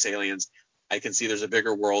literal space aliens, I can see there's a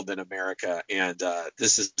bigger world than America, and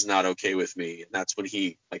this is not okay with me. And that's when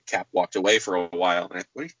Cap walked away for a while.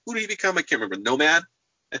 And who did he become? I can't remember. Nomad,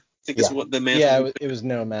 I think is what the man. Yeah, it was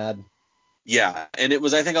Nomad. Yeah, and it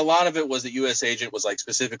was. I think a lot of it was that U.S. Agent was like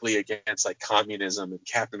specifically against like communism, and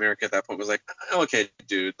Captain America at that point was like, okay,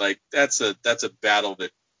 dude, like that's a battle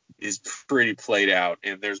that is pretty played out,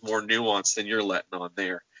 and there's more nuance than you're letting on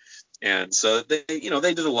there. And so they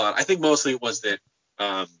did a lot. I think mostly it was that,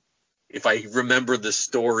 if I remember the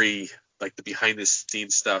story, like the behind the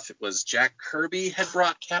scenes stuff, it was Jack Kirby had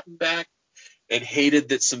brought Captain back and hated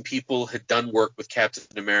that some people had done work with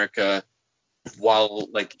Captain America while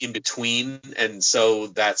like in between. And so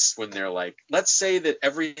that's when they're like, let's say that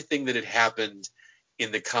everything that had happened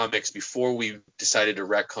in the comics before we decided to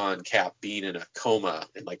retcon Cap being in a coma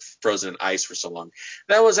and like frozen in ice for so long,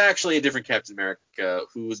 that was actually a different Captain America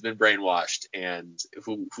who has been brainwashed and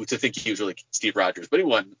who to think he was really Steve Rogers, but he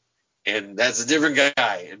wasn't. And that's a different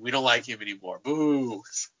guy, and we don't like him anymore. Boo!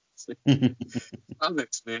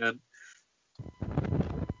 Comics, man.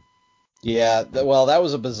 Yeah, well, that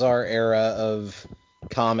was a bizarre era of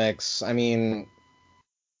comics. I mean,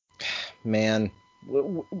 man,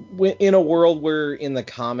 in a world where in the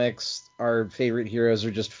comics our favorite heroes are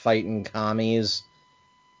just fighting commies,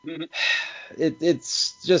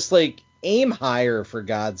 it's just like aim higher for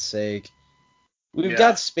God's sake. We've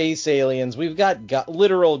got space aliens. We've got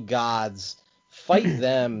literal gods. Fight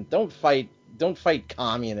them. Don't fight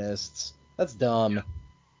communists. That's dumb. Yeah.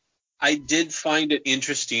 I did find it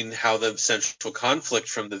interesting how the central conflict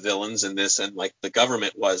from the villains in this and like the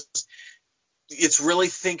government was, it's really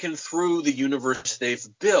thinking through the universe they've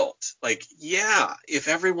built. Like, yeah, if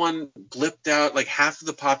everyone blipped out, like half of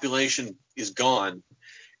the population is gone,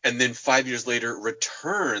 and then 5 years later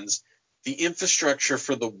returns, the infrastructure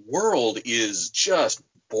for the world is just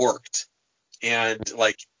borked. And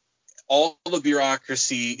like all the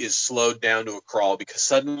bureaucracy is slowed down to a crawl because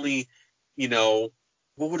suddenly,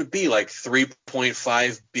 what would it be? Like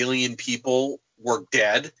 3.5 billion people were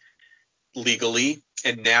dead legally,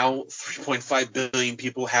 and now 3.5 billion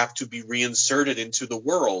people have to be reinserted into the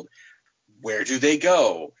world. Where do they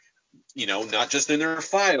go? Not just in their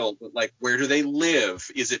file, but like, where do they live?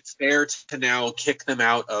 Is it fair to now kick them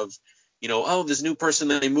out of, this new person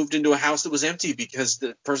that they moved into a house that was empty because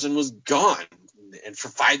the person was gone and for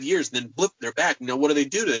 5 years, and then blip, they're back. What do?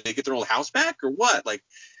 Do they get their old house back or what? Like,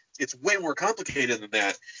 it's way more complicated than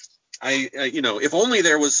that. If only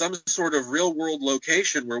there was some sort of real world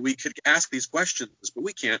location where we could ask these questions, but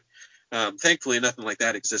we can't. Thankfully, nothing like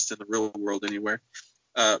that exists in the real world anywhere.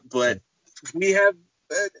 But we have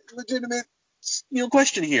a legitimate,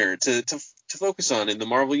 question here to focus on in the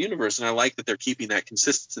Marvel universe, and I like that they're keeping that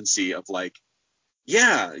consistency of like,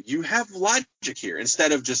 yeah, you have logic here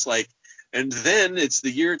instead of just like, and then it's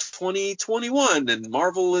the year 2021 and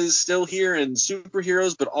Marvel is still here and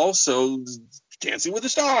superheroes, but also Dancing with the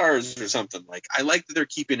Stars or something. Like, I like that they're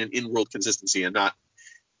keeping an in-world consistency and not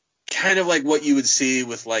kind of like what you would see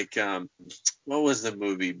with like, what was the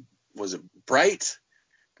movie? Was it Bright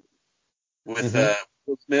with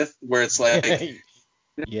Will Smith, where it's like,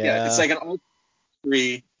 yeah, it's like an all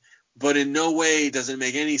three, but in no way does it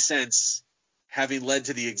make any sense having led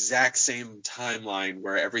to the exact same timeline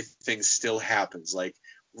where everything still happens, like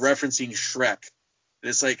referencing Shrek. And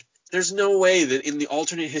it's like, there's no way that in the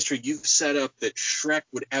alternate history you've set up that Shrek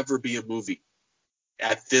would ever be a movie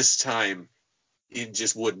at this time. It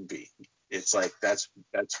just wouldn't be. It's like, that's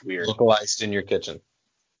weird. Localized in your kitchen.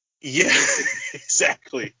 Yeah,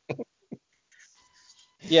 exactly.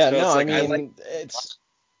 Yeah, so no, I mean,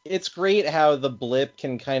 it's great how the blip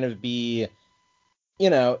can kind of be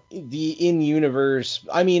the in-universe.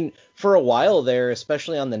 I mean, for a while there,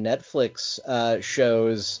 especially on the Netflix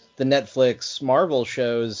shows, the Netflix Marvel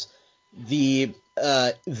shows, the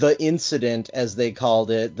incident, as they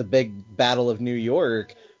called it, the big Battle of New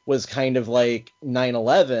York, was kind of like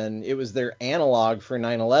 9/11. It was their analog for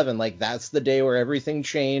 9/11. Like, that's the day where everything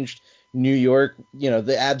changed. New York,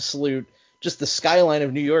 the absolute, just the skyline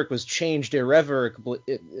of New York was changed irrevocably.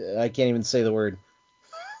 I can't even say the word.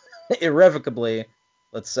 Irrevocably,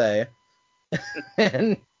 let's say.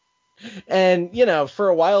 and for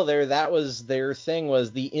a while there, that was their thing.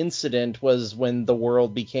 Was the incident was when the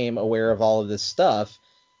world became aware of all of this stuff.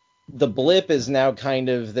 The blip is now kind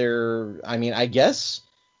of their, I mean, I guess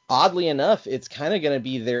oddly enough, it's kind of going to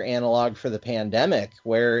be their analog for the pandemic,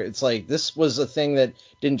 where it's like, this was a thing that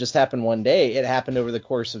didn't just happen one day. It happened over the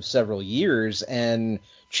course of several years and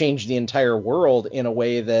changed the entire world in a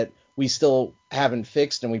way that we still haven't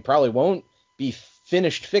fixed, and we probably won't be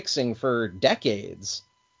finished fixing for decades.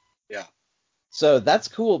 Yeah. So that's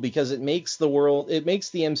cool, because it makes the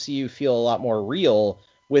MCU feel a lot more real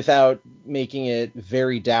without making it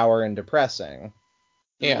very dour and depressing.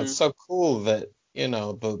 Yeah, It's so cool that,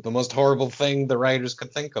 the most horrible thing the writers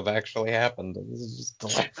could think of actually happened. This is just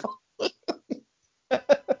delightful.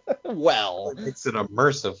 Well, it makes it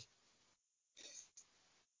immersive.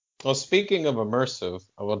 Well, speaking of immersive,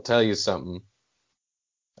 I will tell you something.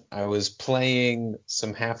 I was playing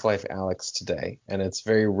some Half-Life Alyx today, and it's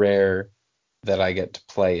very rare that I get to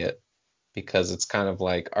play it, because it's kind of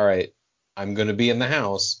like, all right, I'm going to be in the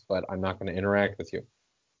house, but I'm not going to interact with you.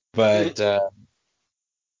 But,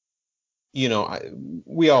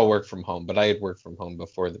 we all work from home, but I had worked from home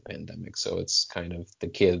before the pandemic, so it's kind of the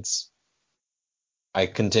kids. I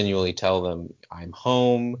continually tell them, I'm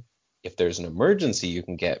home. If there's an emergency, you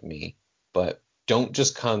can get me, but don't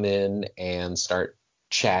just come in and start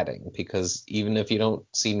chatting, because even if you don't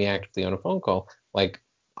see me actively on a phone call, like,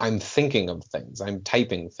 I'm thinking of things, I'm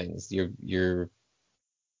typing things, you're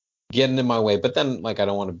getting in my way. But then, like, I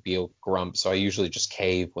don't want to be a grump, so I usually just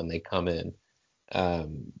cave when they come in.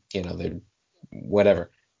 They're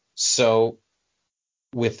whatever. So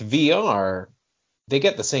with VR, they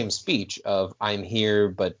get the same speech of, I'm here,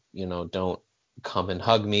 but don't come and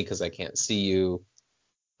hug me because I can't see you.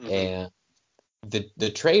 Mm-hmm. And the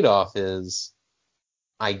trade-off is,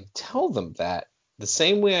 I tell them that the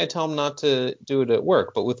same way I tell them not to do it at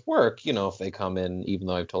work. But with work, if they come in, even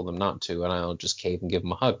though I've told them not to, and I'll just cave and give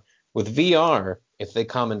them a hug. With VR, if they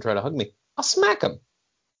come and try to hug me, I'll smack them.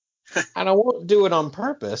 And I won't do it on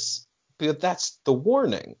purpose, but that's the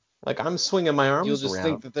warning. Like, I'm swinging my arms around. You'll just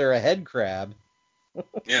think that they're a head crab.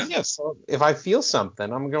 Yeah, so if I feel something,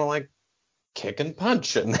 I'm going to, like, kick and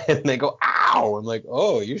punch. And then they go, ow! I'm like,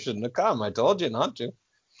 oh, you shouldn't have come. I told you not to.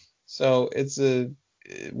 So it's a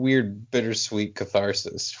weird, bittersweet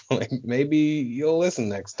catharsis. Like, maybe you'll listen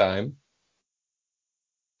next time.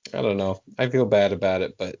 I don't know. I feel bad about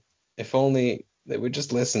it, but if only they would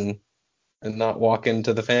just listen and not walk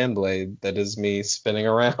into the fan blade that is me spinning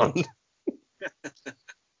around.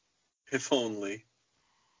 If only.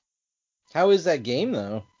 How is that game,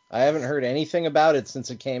 though? I haven't heard anything about it since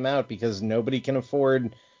it came out, because nobody can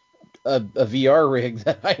afford a VR rig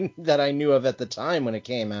that I knew of at the time when it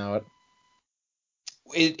came out.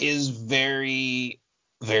 It is very,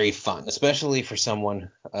 very fun, especially for someone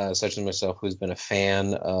such as myself, who's been a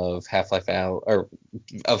fan of Half-Life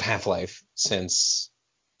since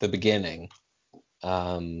the beginning.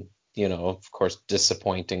 Of course,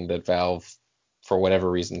 disappointing that Valve, for whatever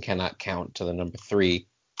reason, cannot count to the number 3.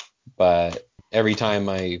 But every time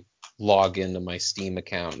I log into my Steam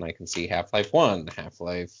account and I can see Half-Life 1,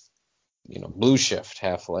 Half-Life, Blue Shift,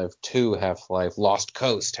 Half-Life 2, Half-Life Lost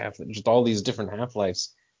Coast, just all these different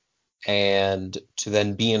Half-Lives, and to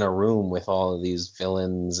then be in a room with all of these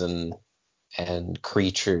villains and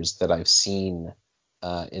creatures that I've seen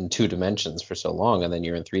in 2 dimensions for so long, and then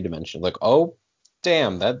you're in 3 dimensions, like, oh,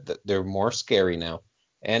 damn, that they're more scary now,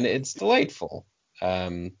 and it's delightful.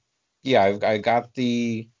 I got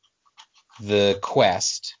the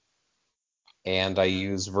Quest, and I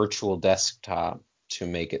use Virtual Desktop to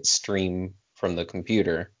make it stream from the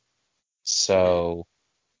computer. So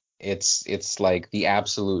it's like the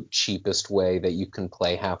absolute cheapest way that you can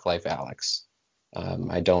play Half-Life Alyx.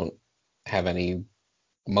 I don't have any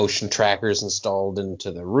motion trackers installed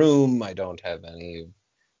into the room. I don't have any,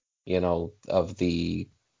 of the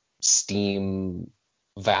Steam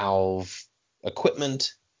Valve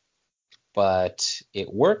equipment, but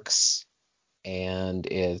it works, and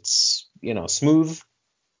it's, smooth.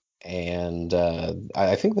 And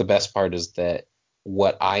I think the best part is that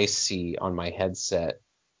what I see on my headset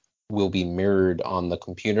will be mirrored on the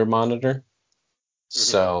computer monitor.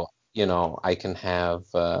 So, I can have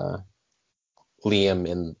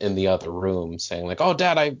Liam in the other room saying like, "Oh,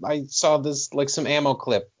 Dad, I saw this like some ammo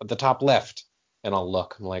clip at the top left," and I'll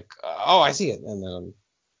look. I'm like, "Oh, I see it," and then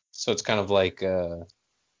so it's kind of like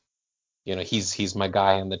he's my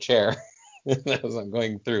guy in the chair as I'm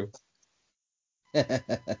going through.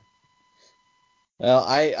 Well,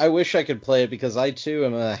 I wish I could play it because I too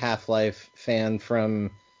am a Half-Life fan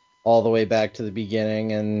from all the way back to the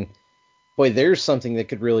beginning, and boy, there's something that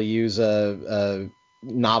could really use a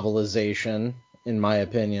novelization, in my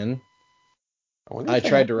opinion. I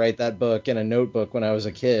tried to write that book in a notebook when I was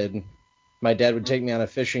a kid. My dad would take me on a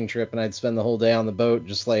fishing trip, and I'd spend the whole day on the boat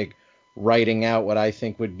just like writing out what I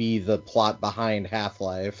think would be the plot behind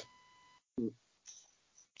Half-Life.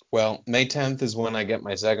 Well, May 10th is when I get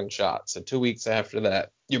my second shot, so 2 weeks after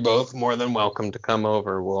that, you're both more than welcome to come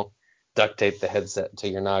over. We'll duct tape the headset to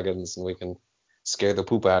your noggins, and we can scare the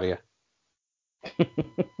poop out of you.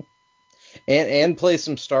 and play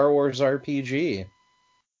some Star Wars RPG.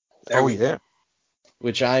 Oh, yeah.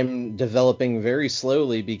 Which I'm developing very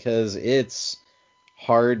slowly because it's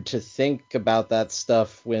hard to think about that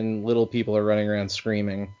stuff when little people are running around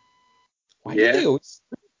screaming. Why do they always...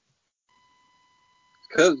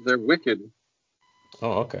 Because they're wicked.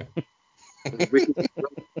 Oh, okay.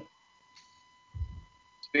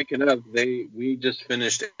 Speaking of, we just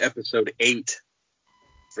finished episode 8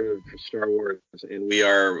 for Star Wars, and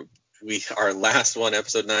our last one,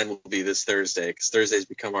 episode 9, will be this Thursday, because Thursdays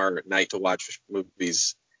become our night to watch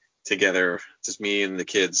movies together, just me and the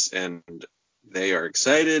kids, and they are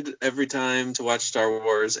excited every time to watch Star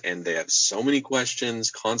Wars, and they have so many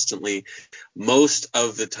questions constantly. Most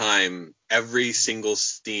of the time, every single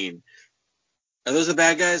scene. Are those the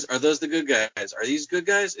bad guys? Are those the good guys? Are these good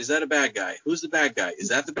guys? Is that a bad guy? Who's the bad guy? Is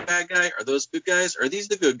that the bad guy? Are those good guys? Are these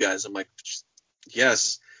the good guys? I'm like,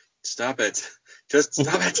 yes, stop it. Just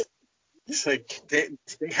stop it. It's like they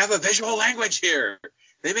have a visual language here.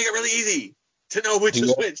 They make it really easy to know which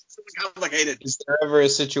is which. It's complicated. Is there ever a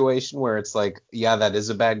situation where it's like, yeah, that is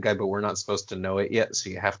a bad guy, but we're not supposed to know it yet, so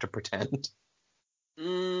you have to pretend?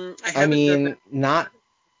 I mean, not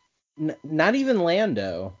even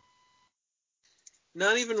Lando.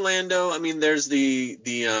 Not even Lando. I mean, there's the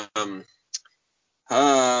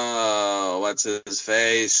what's his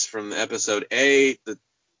face from episode 8?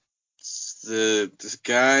 The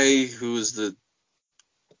guy who's the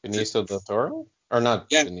Benicio del Toro? Or not?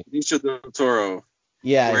 Yeah, Benicio del Toro.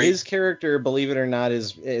 Yeah, his character, believe it or not,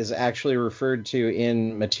 is actually referred to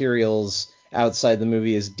in materials outside the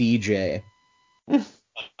movie as DJ.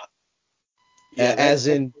 As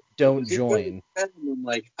in, don't join. I'm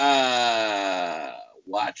like,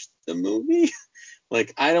 watch the movie?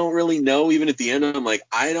 Like, I don't really know. Even at the end, I'm like,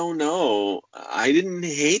 I don't know. I didn't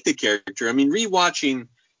hate the character. I mean, rewatching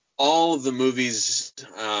all of the movies,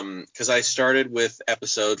 because I started with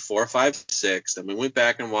episode 4, 5, 6, then we went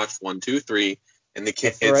back and watched 1, 2, 3, and the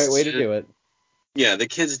kids. That's the right way to do it. Yeah, the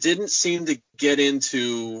kids didn't seem to get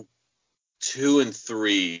into 2 and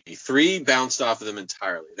 3. 3 bounced off of them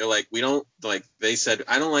entirely. They're like, we don't like. They said,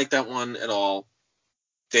 I don't like that one at all.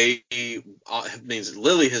 Means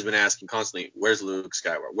Lily has been asking constantly, where's Luke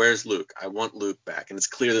Skywalker? Where's Luke? I want Luke back. And it's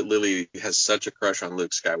clear that Lily has such a crush on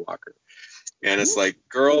Luke Skywalker. And it's like,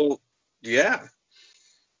 girl, yeah.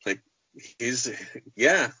 Like,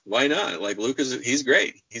 why not? Like, he's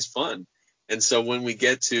great. He's fun. And so when we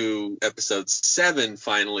get to episode 7,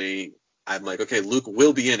 finally, I'm like, okay, Luke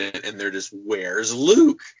will be in it. And they're just, where's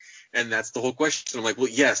Luke? And that's the whole question. I'm like, well,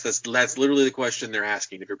 yes, that's literally the question they're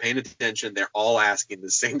asking. If you're paying attention, they're all asking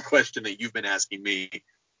the same question that you've been asking me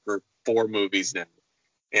for 4 movies now.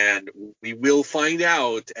 And we will find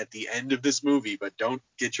out at the end of this movie, but don't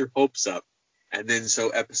get your hopes up. And then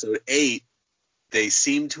so episode 8, they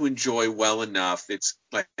seem to enjoy well enough. It's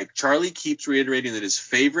like Charlie keeps reiterating that his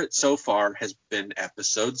favorite so far has been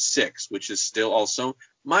episode 6, which is still also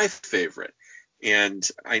my favorite. And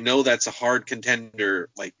I know that's a hard contender.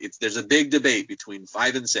 Like, there's a big debate between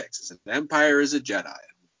 5 and 6. Is it Empire or is it Jedi?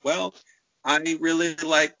 Well, I really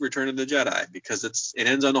like Return of the Jedi because it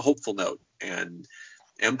ends on a hopeful note. And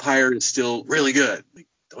Empire is still really good. Like,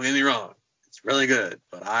 don't get me wrong. It's really good.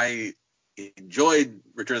 But I enjoyed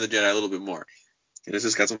Return of the Jedi a little bit more. And it's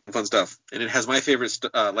just got some fun stuff. And it has my favorite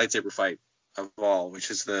lightsaber fight of all,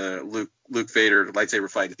 which is the Luke Vader lightsaber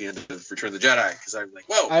fight at the end of Return of the Jedi, because I'm like,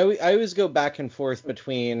 whoa. I always go back and forth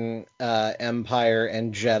between Empire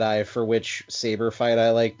and Jedi for which saber fight I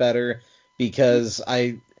like better, because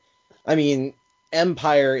I mean,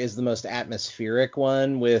 Empire is the most atmospheric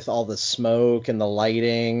one with all the smoke and the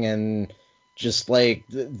lighting and just like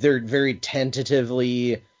they're very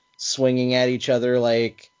tentatively swinging at each other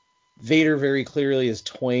like Vader very clearly is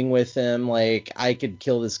toying with him, like, I could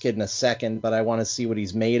kill this kid in a second, but I want to see what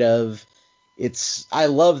he's made of. I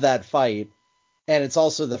love that fight, and it's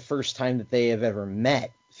also the first time that they have ever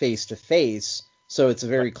met face to face, so it's a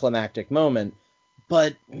very climactic moment.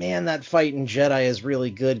 But man, that fight in Jedi is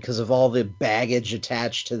really good because of all the baggage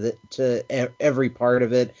attached to every part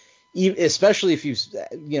of it. Especially if you've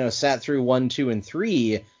sat through 1, 2, and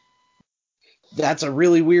 3. That's a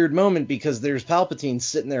really weird moment because there's Palpatine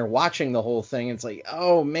sitting there watching the whole thing. It's like,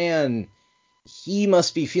 oh man, he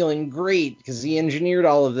must be feeling great because he engineered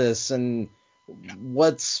all of this. And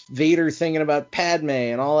what's Vader thinking about Padme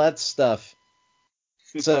and all that stuff?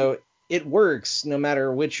 So it works no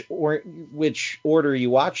matter which order you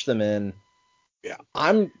watch them in. Yeah.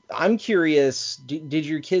 I'm curious. Did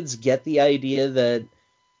your kids get the idea that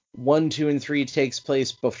 1, 2, and 3 takes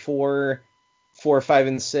place before 4, 5,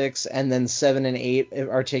 and 6, and then 7 and 8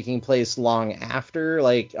 are taking place long after?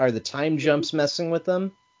 Like, are the time jumps messing with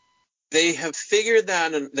them? They have figured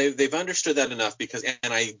that, and they've understood that enough because,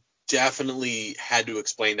 and I definitely had to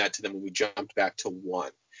explain that to them when we jumped back to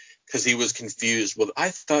 1, because he was confused. Well, I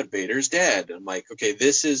thought Vader's dead. I'm like, okay,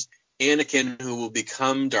 this is Anakin who will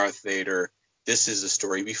become Darth Vader. This is the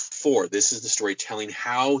story before. This is the story telling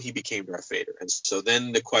how he became Darth Vader. And so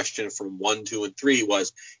then the question from 1, 2, and 3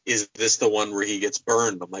 was, is this the one where he gets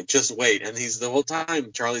burned? I'm like, just wait. And he's the whole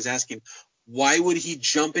time, Charlie's asking, why would he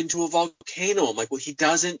jump into a volcano? I'm like, well, he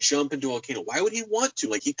doesn't jump into a volcano. Why would he want to?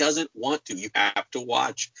 Like, he doesn't want to. You have to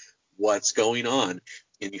watch what's going on,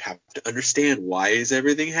 and you have to understand why is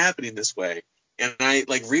everything happening this way. And I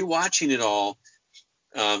like rewatching it all.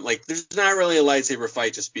 Like, there's not really a lightsaber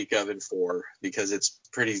fight to speak of in 4 because it's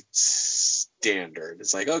pretty standard.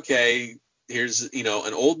 It's like, okay, here's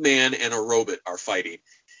an old man and a robot are fighting,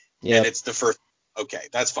 and it's the first. Okay,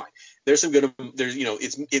 that's fine. There's some good.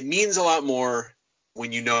 It means a lot more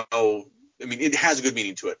when you know. I mean, it has a good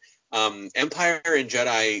meaning to it. Empire and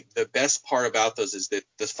Jedi, the best part about those is that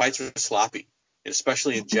the fights are sloppy, and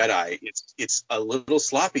especially in Jedi, it's a little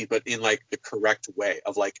sloppy, but in like the correct way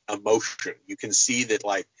of like emotion. You can see that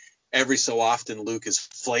like every so often Luke is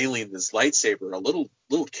flailing this lightsaber a little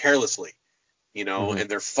carelessly, and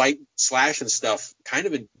they're fighting, slashing stuff kind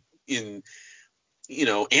of in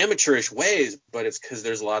amateurish ways, but it's because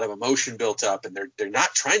there's a lot of emotion built up, and they're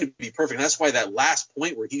not trying to be perfect. And that's why that last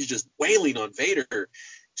point where he's just wailing on Vader,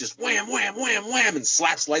 just wham, wham, wham, wham, and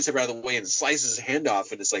slaps the lightsaber out of the way and slices his hand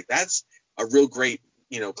off, and it's like that's a real great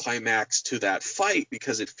climax to that fight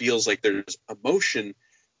because it feels like there's emotion.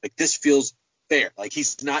 Like, this feels fair. Like,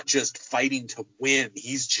 he's not just fighting to win;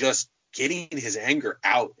 he's just getting his anger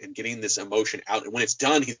out and getting this emotion out. And when it's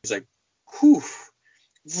done, he's like, whew.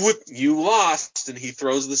 You lost, and he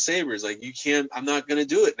throws the sabers like, you can't, I'm not gonna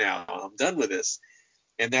do it now, I'm done with this.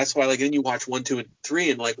 And that's why, like, then you watch 1, 2, and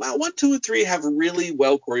 3 and like, wow, 1, 2, and 3 have really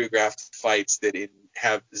well choreographed fights that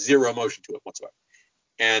have zero emotion to it whatsoever.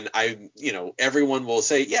 And everyone will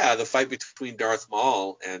say, yeah, the fight between Darth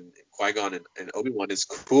Maul and Qui-Gon and Obi-Wan is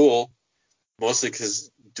cool, mostly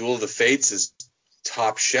because Duel of the Fates is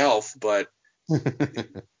top shelf, but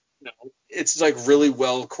it's like really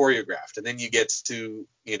well choreographed. And then you get to,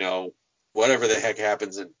 whatever the heck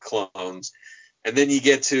happens in Clones. And then you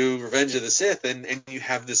get to Revenge of the Sith, and you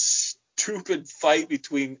have this stupid fight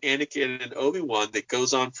between Anakin and Obi-Wan that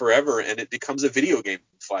goes on forever, and it becomes a video game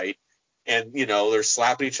fight. And, they're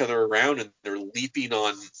slapping each other around, and they're leaping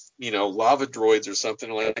on, lava droids or something.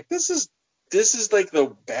 Like, this is like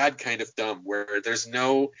the bad kind of dumb, where there's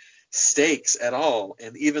no stakes at all.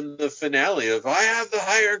 And even the finale of I have the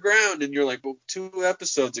higher ground, and you're like, well, 2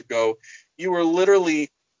 episodes ago you were literally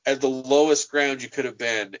at the lowest ground you could have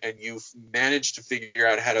been, and you've managed to figure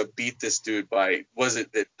out how to beat this dude by, was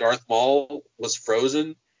it that Darth Maul was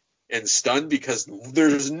frozen and stunned? Because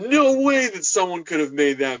there's no way that someone could have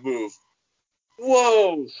made that move.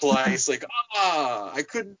 Whoa, slice, like, I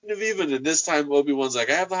couldn't have even. And this time Obi-Wan's like,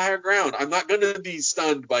 I have the higher ground. I'm not going to be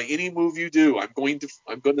stunned by any move you do. I'm going to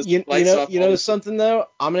slice off. You know something though?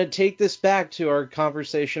 I'm going to take this back to our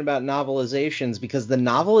conversation about novelizations, because the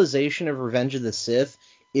novelization of Revenge of the Sith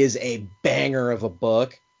is a banger of a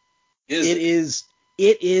book. It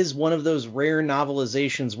is one of those rare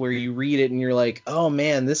novelizations where you read it and you're like, oh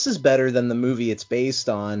man, this is better than the movie it's based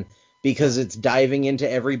on, because it's diving into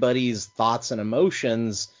everybody's thoughts and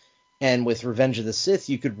emotions. And with Revenge of the Sith,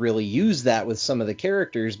 you could really use that with some of the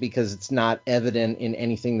characters because it's not evident in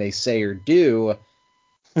anything they say or do.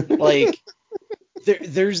 Like,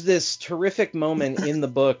 there's this terrific moment in the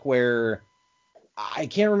book where I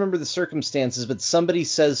can't remember the circumstances, but somebody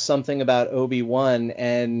says something about Obi-Wan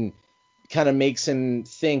and kind of makes him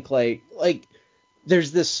think like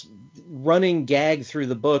there's this running gag through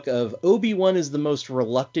the book of Obi-Wan is the most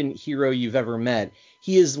reluctant hero you've ever met.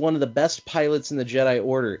 He is one of the best pilots in the Jedi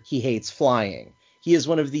Order. He hates flying. He is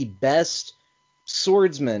one of the best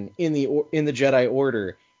swordsmen in the Jedi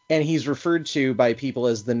Order, and he's referred to by people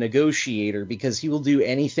as the negotiator because he will do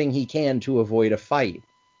anything he can to avoid a fight.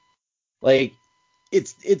 Like,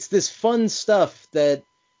 it's this fun stuff that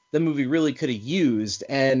the movie really could have used,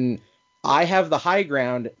 and I Have the High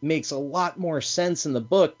Ground makes a lot more sense in the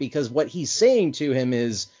book because what he's saying to him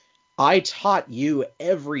is, I taught you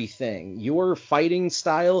everything. Your fighting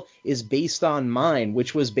style is based on mine,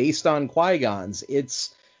 which was based on Qui-Gon's.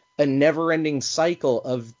 It's a never-ending cycle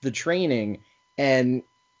of the training, and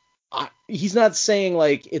he's not saying,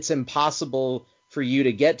 like, it's impossible for you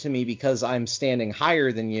to get to me because I'm standing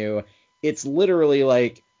higher than you. It's literally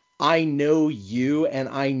like, I know you, and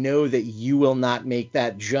I know that you will not make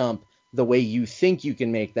that jump the way you think you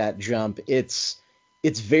can make that jump. It's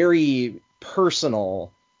very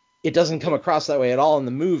personal. It doesn't come across that way at all in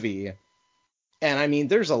the movie. And I mean,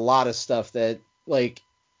 there's a lot of stuff that, like,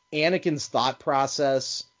 Anakin's thought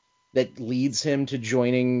process that leads him to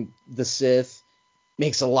joining the Sith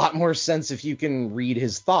makes a lot more sense if you can read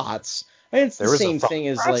his thoughts. I mean, it's the same thing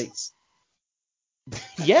as, like,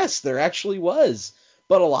 yes, there actually was.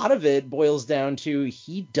 But a lot of it boils down to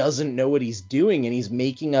he doesn't know what he's doing, and he's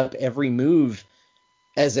making up every move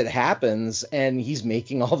as it happens, and he's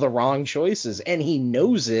making all the wrong choices. And he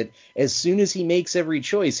knows it as soon as he makes every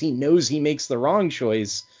choice. He knows he makes the wrong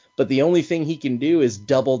choice, but the only thing he can do is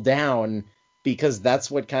double down because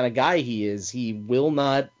that's what kind of guy he is. He will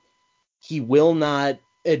not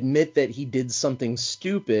admit that he did something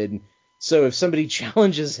stupid. So if somebody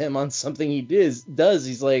challenges him on something he does,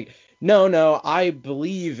 he's like, no, I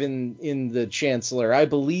believe in the Chancellor. I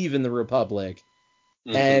believe in the Republic.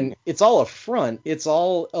 Mm-hmm. And it's all a front. It's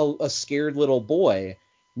all a scared little boy.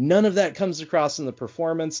 None of that comes across in the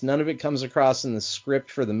performance. None of it comes across in the script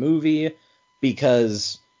for the movie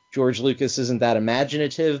because George Lucas isn't that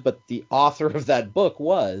imaginative, but the author of that book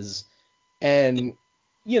was. And,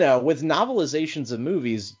 you know, with novelizations of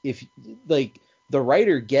movies, if, like, the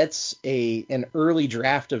writer gets an early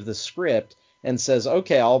draft of the script and says,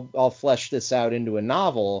 okay, I'll flesh this out into a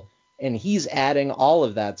novel, and he's adding all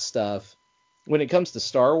of that stuff. When it comes to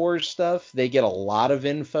Star Wars stuff, they get a lot of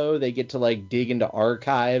info. They get to, like, dig into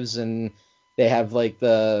archives, and they have, like,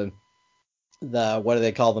 the what do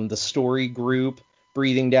they call them? The story group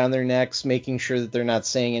breathing down their necks, making sure that they're not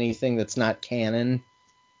saying anything that's not canon.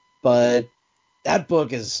 But that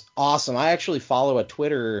book is awesome. I actually follow a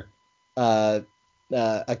Twitter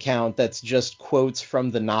account that's just quotes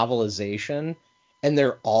from the novelization, and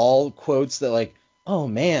they're all quotes that, like, oh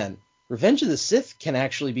man, Revenge of the Sith can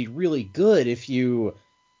actually be really good if you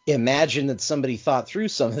imagine that somebody thought through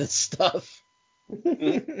some of this stuff.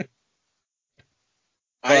 But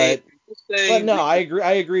no, I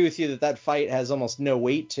agree with you that fight has almost no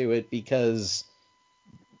weight to it because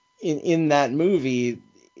in that movie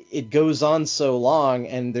it goes on so long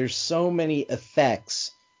and there's so many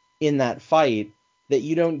effects in that fight that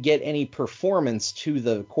you don't get any performance to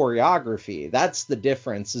the choreography. That's the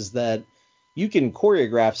difference, is that you can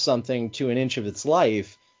choreograph something to an inch of its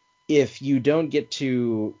life. If you don't get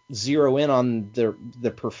to zero in on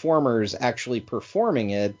the performers actually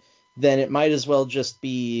performing it, then it might as well just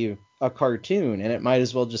be a cartoon, and it might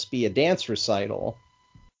as well just be a dance recital.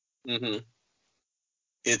 Mm-hmm.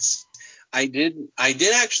 I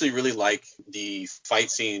did actually really like the fight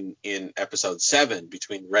scene in Episode 7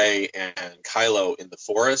 between Rey and Kylo in the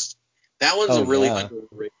forest. That one's underrated.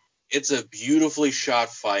 It's a beautifully shot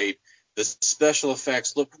fight. The special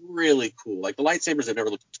effects look really cool. Like, the lightsabers have never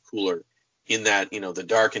looked cooler in that, you know, the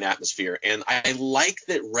darkened atmosphere. And I like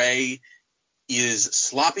that Rey is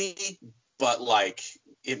sloppy, but, like,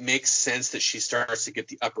 it makes sense that she starts to get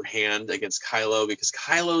the upper hand against Kylo because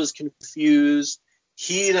Kylo is confused.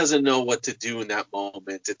 He doesn't know what to do in that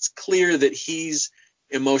moment. It's clear that he's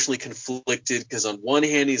emotionally conflicted because on one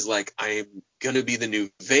hand he's like, I'm going to be the new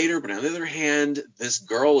Vader, but on the other hand, this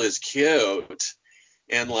girl is cute.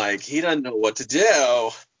 And, like, he doesn't know what to do.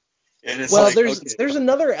 And it's there's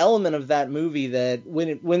another element of that movie that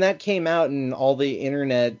when that came out and all the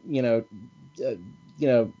internet,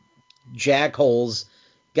 jackholes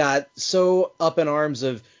got so up in arms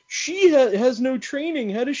of, she has no training.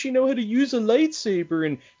 How does she know how to use a lightsaber?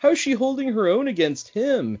 And how is she holding her own against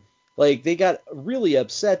him? Like, they got really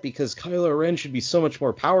upset because Kylo Ren should be so much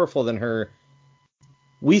more powerful than her.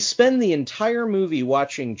 We spend the entire movie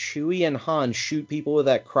watching Chewie and Han shoot people with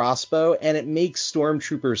that crossbow, and it makes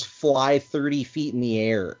stormtroopers fly 30 feet in the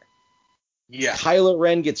air. Yeah. Kylo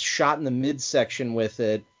Ren gets shot in the midsection with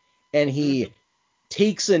it, and he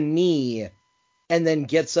takes a knee, and then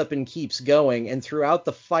gets up and keeps going. And throughout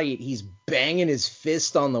the fight, he's banging his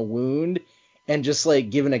fist on the wound and just like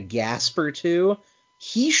giving a gasp or two.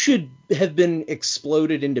 He should have been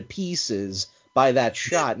exploded into pieces by that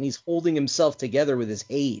shot, and he's holding himself together with his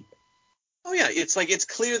hate. Oh yeah, it's like it's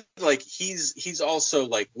clear like he's also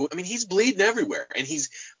like, I mean, he's bleeding everywhere, and he's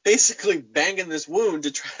basically banging this wound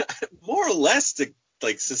to try more or less to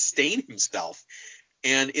like sustain himself.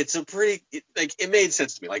 And it's a pretty it made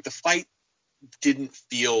sense to me. Like the fight didn't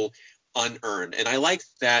feel unearned, and I liked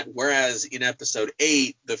that. Whereas in episode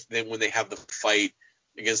 8, when they have the fight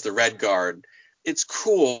against the Red Guard, it's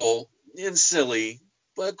cool and silly,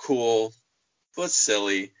 but cool, but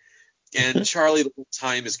silly. And Charlie the whole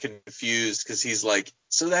time is confused because he's like,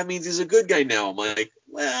 so that means he's a good guy now. I'm like,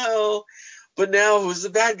 well, but now who's the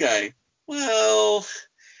bad guy? Well,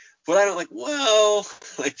 but I don't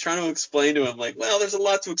like trying to explain to him, like, well, there's a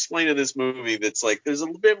lot to explain in this movie that's like, there's a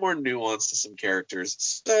little bit more nuance to some characters.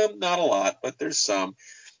 Some, not a lot, but there's some.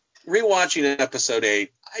 Rewatching episode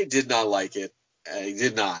 8, I did not like it. I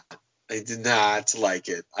did not like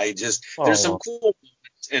it. There's some cool,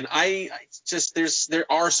 and I just there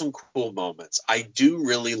are some cool moments. I do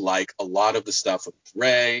really like a lot of the stuff with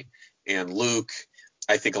Rey and Luke.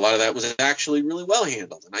 I think a lot of that was actually really well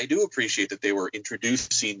handled, and I do appreciate that they were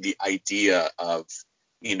introducing the idea of,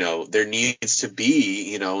 there needs to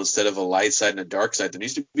be, instead of a light side and a dark side, there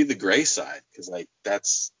needs to be the gray side, because like that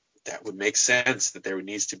would make sense, that there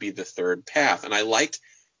needs to be the third path, and I liked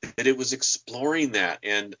that it was exploring that.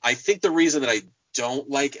 And I think the reason that I don't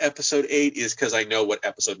like episode 8 is because I know what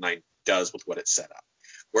episode 9 does with what it set up.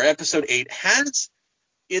 Where episode 8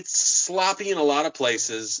 it's sloppy in a lot of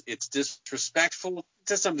places, it's disrespectful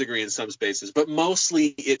to some degree in some spaces, but mostly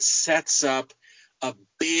it sets up a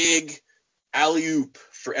big alley-oop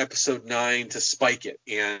for episode 9 to spike it,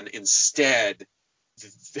 and instead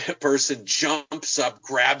the person jumps up,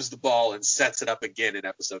 grabs the ball, and sets it up again in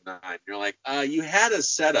episode 9. You're like, you had a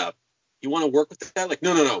setup. You want to work with that? Like,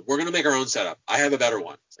 no, we're going to make our own setup. I have a better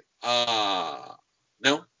one. It's like,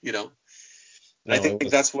 no, you don't. No, I think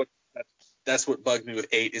that's what bugged me with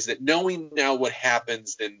 8, is that knowing now what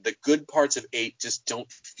happens, then the good parts of 8 just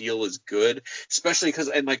don't feel as good, especially because,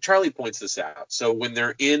 and like Charlie points this out, so when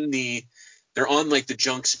they're on like the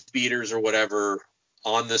junk speeders or whatever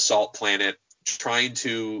on the salt planet,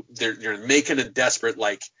 they're making a desperate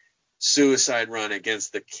like suicide run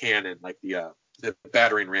against the cannon, like the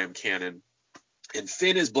battering ram cannon, and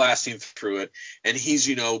Finn is blasting through it, and he's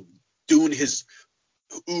doing his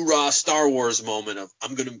hoorah Star Wars moment of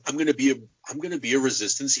I'm gonna be a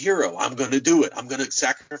resistance hero. I'm gonna do it. I'm gonna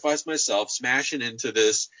sacrifice myself, smashing into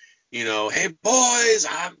this, hey boys,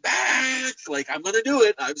 I'm back. Like, I'm gonna do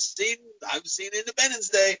it. I've seen Independence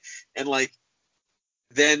Day, and like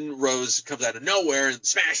then Rose comes out of nowhere and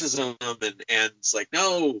smashes him, and it's like,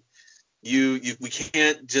 no, we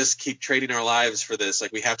can't just keep trading our lives for this.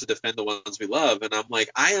 Like, we have to defend the ones we love. And I'm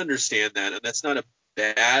like, I understand that, and that's not a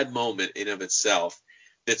bad moment in of itself.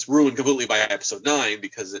 That's ruined completely by episode 9,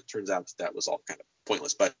 because it turns out that was all kind of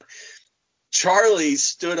pointless. But Charlie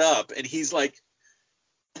stood up and he's like,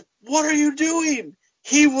 what are you doing?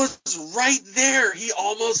 He was right there. He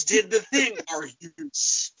almost did the thing. Are you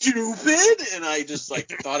stupid? And I just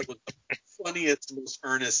thought it was the funniest, most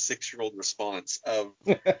earnest 6-year-old response of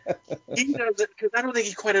he does it, because I don't think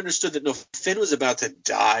he quite understood that Finn was about to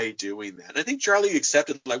die doing that. And I think Charlie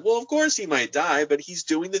accepted, like, well, of course he might die, but he's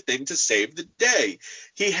doing the thing to save the day.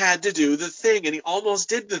 He had to do the thing, and he almost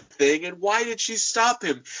did the thing, and why did she stop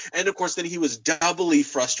him? And of course then he was doubly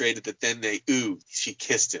frustrated that then she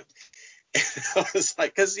kissed him. And I was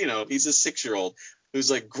like, because he's a 6-year-old who's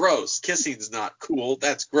like, gross, kissing's not cool,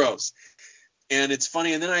 that's gross. And it's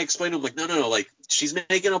funny, and then I explained to him, like, no, like, she's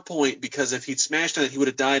making a point, because if he'd smashed on it, he would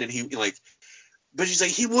have died, and but she's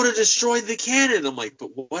like, he would have destroyed the cannon. I'm like,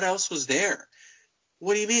 but what else was there?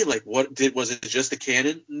 What do you mean? Like, was it just the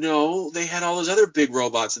cannon? No, they had all those other big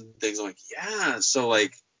robots and things. I'm like, yeah, so,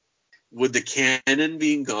 like, would the cannon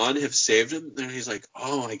being gone have saved him? And he's like,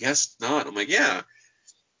 oh, I guess not. I'm like, yeah.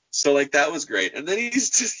 So, like, that was great. And then he's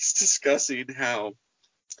discussing how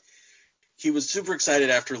he was super excited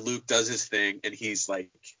after Luke does his thing, and he's like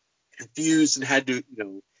confused and had to,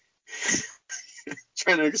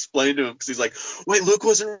 trying to explain to him, because he's like, wait, Luke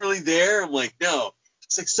wasn't really there? I'm like, no.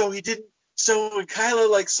 It's like, so when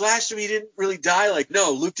Kylo like slashed him, he didn't really die? Like,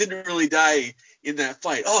 no, Luke didn't really die in that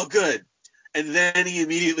fight. Oh, good. And then he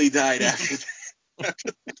immediately died after that,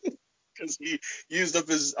 because he used up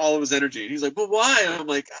all of his energy. And he's like, but why? And I'm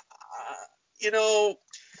like,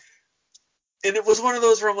 and it was one of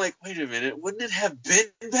those where I'm like, wait a minute, wouldn't it have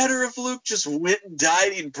been better if Luke just went and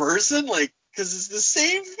died in person? Like, because it's the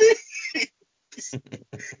same thing.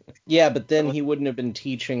 Yeah, but then he wouldn't have been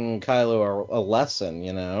teaching Kylo a lesson,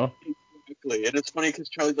 you know? Exactly. And it's funny because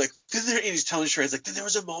Charlie's like, he's telling Shrey, he's like, then there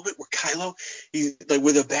was a moment where Kylo, he like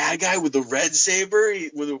with a bad guy with the red saber,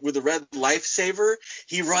 with a red lightsaber,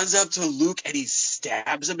 he runs up to Luke and he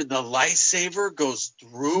stabs him, and the lightsaber goes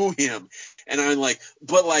through him. And I'm like,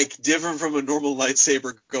 but like different from a normal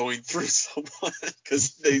lightsaber going through someone,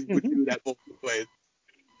 because they would do that both ways.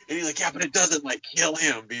 And he's like, yeah, but it doesn't like kill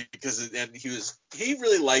him and he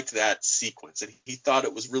really liked that sequence, and he thought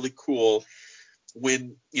it was really cool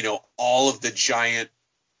when, all of the giant,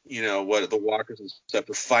 the walkers and stuff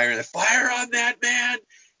were firing, fire on that man,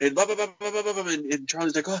 and blah, blah, blah, blah, blah, blah, and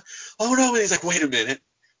Charlie's like, oh no, and he's like, wait a minute,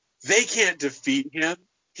 they can't defeat him.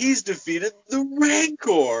 He's defeated the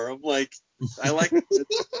Rancor. I'm like, I like the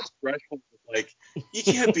threshold. Like, you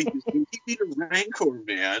can't beat this dude. He beat a Rancor,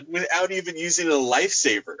 man, without even using a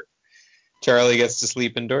lifesaver. Charlie gets to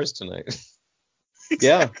sleep indoors tonight. Exactly.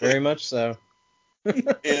 Yeah, very much so.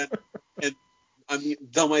 and I mean,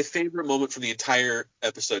 though my favorite moment from the entire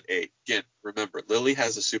episode 8, again, remember, Lily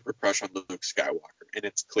has a super crush on Luke Skywalker, and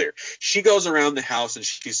it's clear. She goes around the house and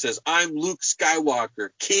she says, I'm Luke Skywalker,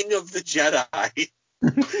 King of the Jedi.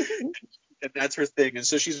 And that's her thing. And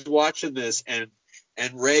so she's watching this, and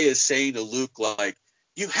Rey is saying to Luke, like,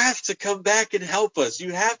 you have to come back and help us.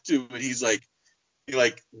 You have to. And he's like,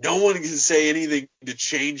 no one can say anything to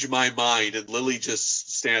change my mind. And Lily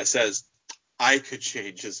just says, I could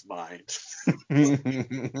change his mind.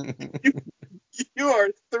 You are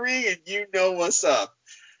 3 and you know what's up.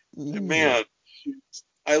 Man,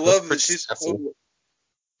 I love that she's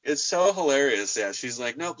it's so hilarious. Yeah, she's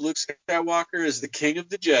like, nope, Luke Skywalker is the king of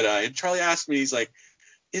the Jedi. And Charlie asked me, he's like,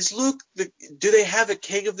 is Luke do they have a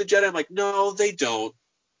king of the Jedi? I'm like, no, they don't.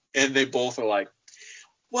 And they both are like,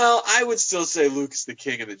 well, I would still say Luke's the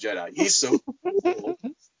king of the Jedi. He's so cool.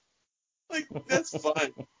 Like, that's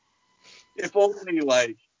fine. If only,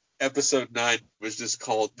 like, episode 9 was just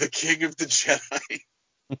called The King of the Jedi.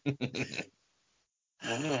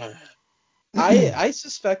 I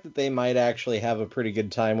suspect that they might actually have a pretty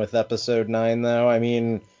good time with episode 9, though. I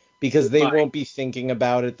mean, because they won't be thinking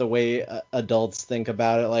about it the way adults think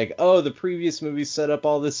about it. Like, oh, the previous movie set up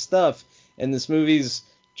all this stuff, and this movie's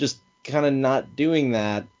just kind of not doing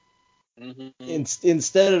that. Mm-hmm.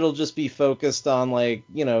 Instead, it'll just be focused on, like,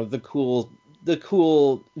 the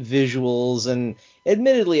cool visuals, and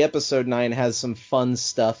admittedly episode 9 has some fun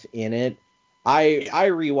stuff in it. I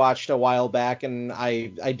rewatched a while back, and I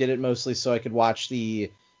did it mostly so I could watch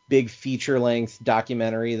the big feature-length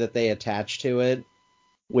documentary that they attached to it,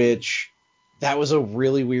 which that was a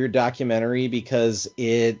really weird documentary because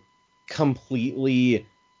it completely,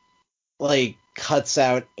 like, cuts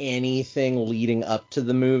out anything leading up to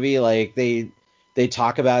the movie. Like, they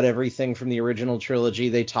talk about everything from the original trilogy.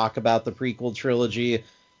 They talk about the prequel trilogy.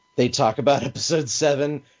 They talk about episode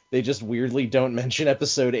 7. They just weirdly don't mention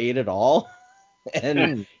episode 8 at all.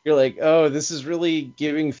 And you're like, oh, this is really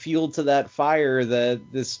giving fuel to that fire that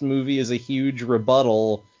this movie is a huge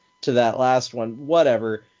rebuttal to that last one.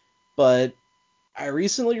 Whatever. But I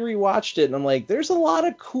recently rewatched it, and I'm like, there's a lot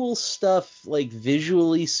of cool stuff, like,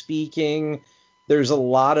 visually speaking. There's a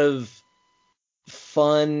lot of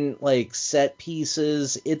fun, like, set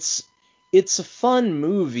pieces. It's a fun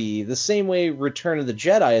movie, the same way Return of the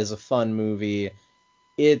Jedi is a fun movie.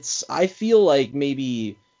 I feel like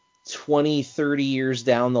maybe 20, 30 years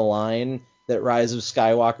down the line that Rise of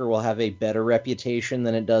Skywalker will have a better reputation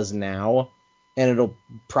than it does now, and it'll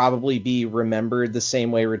probably be remembered the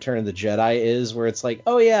same way Return of the Jedi is, where it's like,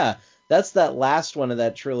 oh yeah, that's that last one of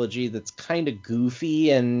that trilogy that's kind of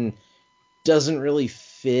goofy and doesn't really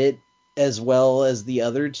fit as well as the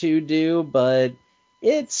other two do, but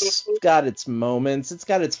it's got its moments. It's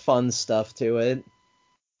got its fun stuff to it.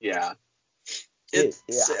 Yeah.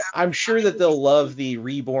 I'm sure that they'll love the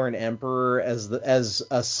Reborn Emperor as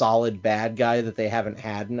a solid bad guy that they haven't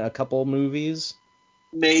had in a couple movies.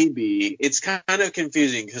 Maybe. It's kind of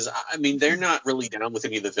confusing because, I mean, they're not really down with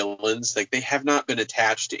any of the villains. Like, they have not been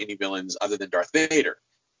attached to any villains other than Darth Vader.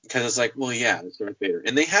 Because it's like, well, yeah, it's Darth Vader.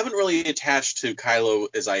 And they haven't really attached to Kylo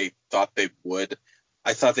as I thought they would.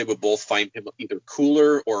 I thought they would both find him either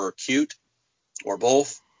cooler or cute or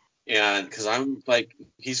both. And because I'm like,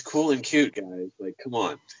 he's cool and cute, guys. Like, come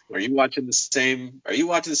on. Are you watching the same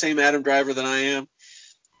Adam Driver that I am?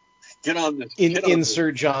 Get on this.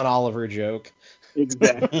 Insert John Oliver joke.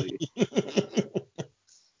 Exactly.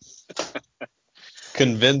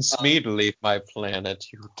 Convince me to leave my planet,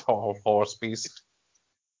 you tall horse beast.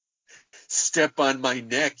 Step on my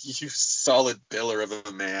neck, you solid pillar of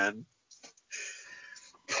a man.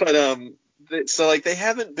 But So like they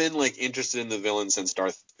haven't been like interested in the villain since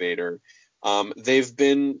Darth Vader. They've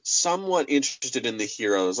been somewhat interested in the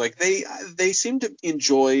heroes. Like they seem to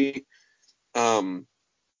enjoy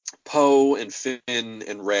Poe and Finn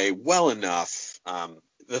and Rey well enough.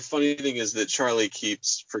 The funny thing is that Charlie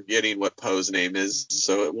keeps forgetting what Poe's name is.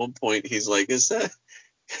 So at one point he's like, "Is that?"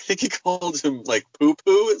 I think he called him like Poo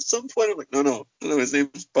Poo at some point. I'm like, no, his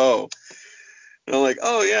name's Poe. And I'm like,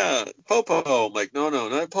 oh yeah, Popo. I'm like, no,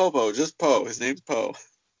 not Popo, just Poe. His name's Poe.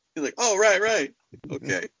 He's like, oh right,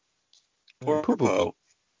 okay, poor Poe.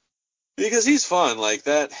 Because he's fun like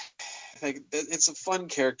that. Like it's a fun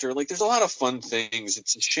character. Like there's a lot of fun things.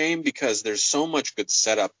 It's a shame because there's so much good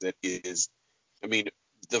setup that is. I mean,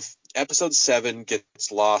 the episode 7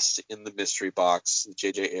 gets lost in the mystery box.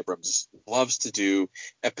 J.J. Abrams loves to do.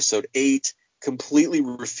 Episode 8 completely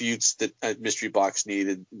refutes that a mystery box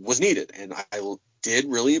was needed, and I did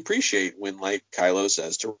really appreciate when like Kylo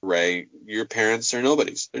says to Rey, "Your parents are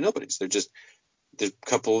nobodies. They're nobodies. They're just the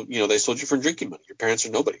couple. They sold you for drinking money. Your parents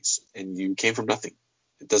are nobodies, and you came from nothing.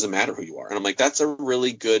 It doesn't matter who you are." And I'm like, that's a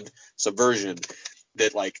really good subversion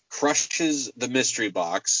that like crushes the mystery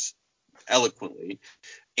box eloquently,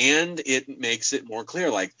 and it makes it more clear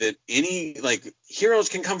like that any like heroes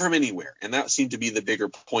can come from anywhere, and that seemed to be the bigger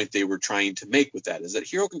point they were trying to make with that, is that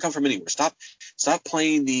hero can come from anywhere. Stop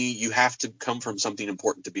playing the you have to come from something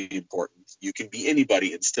important to be important. You can be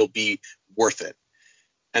anybody and still be worth it.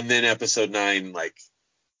 And then episode 9 like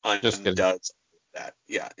undoes that.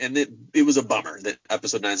 Yeah, and it was a bummer that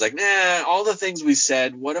episode 9 is like, nah, all the things we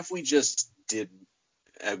said, what if we just didn't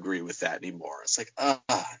agree with that anymore? It's like,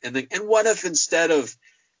 and what if instead of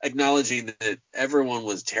acknowledging that everyone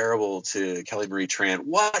was terrible to Kelly Marie Tran,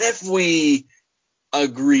 what if we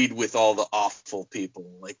agreed with all the awful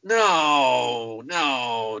people? Like, no,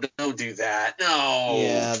 don't do that. No.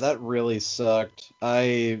 Yeah, that really sucked.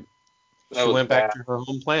 She went back to her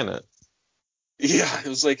home planet. Yeah, it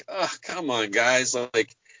was like, come on, guys.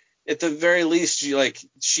 Like, at the very least,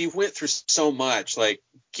 she went through so much. Like,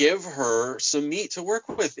 give her some meat to work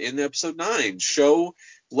with in episode 9.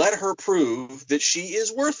 Let her prove that she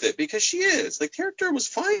is worth it, because she is. Like, character was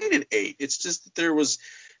fine in 8. It's just that there was,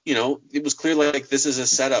 it was clear like this is a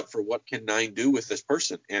setup for what can 9 do with this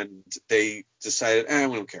person, and they decided,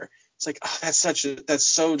 we don't care. It's like, that's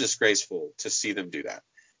so disgraceful to see them do that.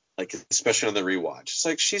 Like, especially on the rewatch. It's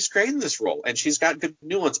like, she's great in this role, and she's got good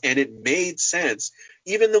nuance, and it made sense.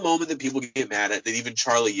 Even the moment that people get mad at, that even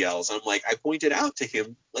Charlie yells, I'm like, I pointed out to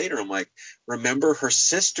him later, I'm like, remember her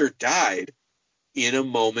sister died in a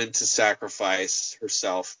moment to sacrifice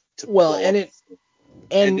herself to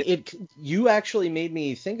you actually made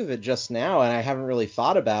me think of it just now, and I haven't really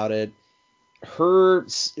thought about it. Her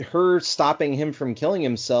stopping him from killing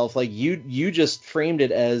himself, like you just framed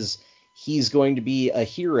it as he's going to be a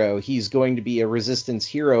hero. He's going to be a resistance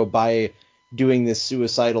hero by doing this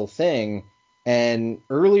suicidal thing. And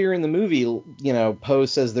earlier in the movie, Poe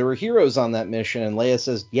says there were heroes on that mission, and Leia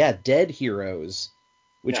says, yeah, dead heroes,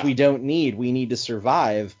 which we don't need. We need to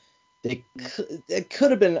survive. It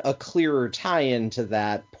could have been a clearer tie-in to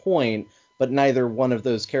that point, but neither one of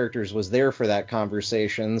those characters was there for that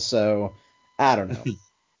conversation, so I don't know.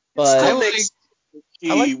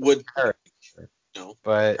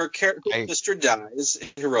 But her sister dies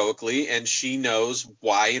heroically, and she knows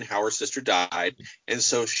why and how her sister died, and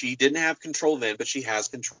so she didn't have control then, but she has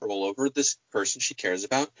control over this person she cares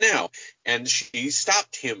about now, and she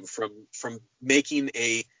stopped him from making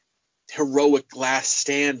a heroic last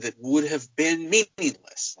stand that would have been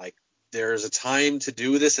meaningless. Like, there's a time to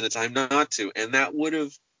do this and a time not to, and that would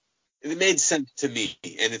have, it made sense to me.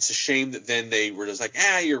 And it's a shame that then they were just like,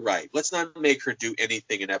 you're right, let's not make her do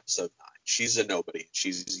anything in episode 9. She's a nobody.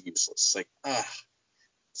 She's useless. Like,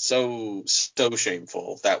 so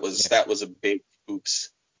shameful. That was a big oops.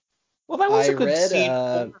 Well, that was a good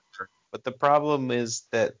scene, but the problem is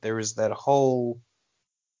that there was that whole,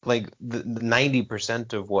 like, the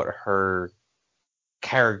 90% of what her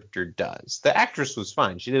character does. The actress was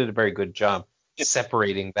fine. She did a very good job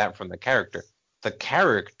separating that from the character. The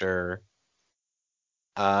character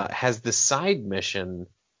has the side mission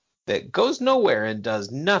that goes nowhere and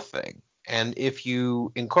does nothing. And if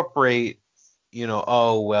you incorporate,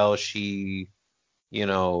 she,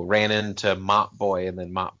 ran into Mop Boy, and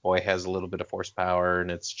then Mop Boy has a little bit of force power,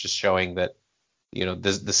 and it's just showing that,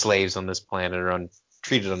 the slaves on this planet are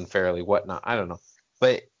treated unfairly, whatnot. I don't know.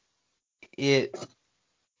 But it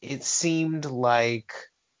seemed like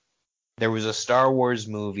there was a Star Wars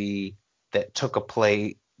movie that took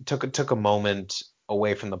a moment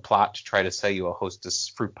away from the plot to try to sell you a Hostess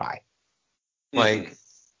fruit pie. Like,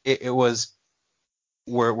 it was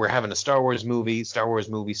we're having a Star Wars movie.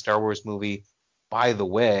 By the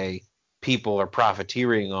way, people are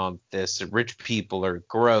profiteering on this. Rich people are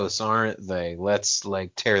gross, aren't they? Let's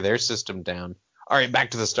like tear their system down. All right,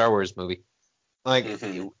 back to the Star Wars movie. Like,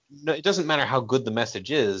 it doesn't matter how good the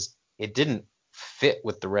message is. It didn't fit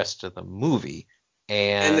with the rest of the movie,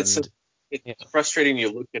 and it's frustrating.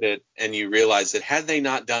 You look at it and you realize that had they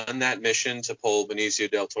not done that mission to pull Benicio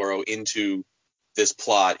del Toro into this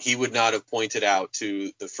plot, he would not have pointed out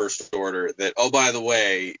to the First Order that, oh, by the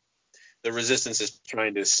way, the Resistance is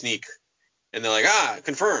trying to sneak, and they're like,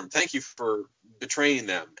 confirmed. Thank you for betraying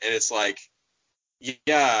them. And it's like,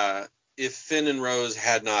 yeah, if Finn and Rose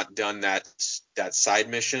had not done that side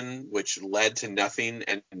mission, which led to nothing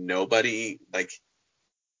and nobody, like,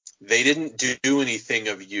 they didn't do anything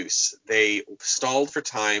of use. They stalled for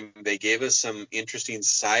time. They gave us some interesting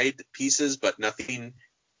side pieces, but nothing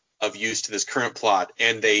of use to this current plot.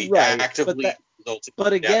 And they actively resulted.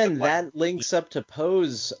 But again, that links up to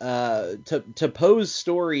Poe's Poe's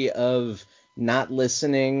story of not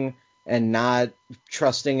listening and not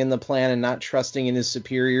trusting in the plan and not trusting in his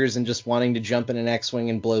superiors and just wanting to jump in an X-Wing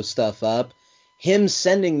and blow stuff up. Him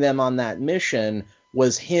sending them on that mission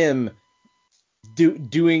was him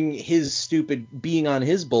doing his being on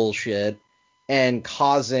his bullshit and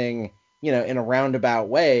causing, in a roundabout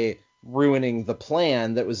way, ruining the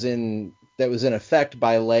plan that was in effect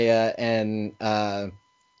by Leia and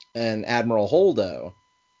Admiral Holdo.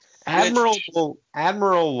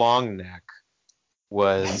 Admiral Longneck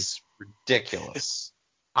was ridiculous.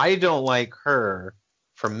 I don't like her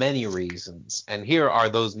for many reasons, and here are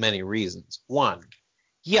those many reasons. One,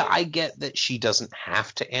 yeah, I get that she doesn't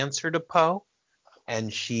have to answer to Poe,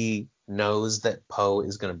 and she knows that Poe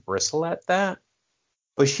is going to bristle at that,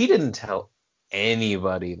 but she didn't tell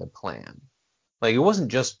anybody the plan. Like, it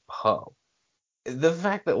wasn't just Poe. The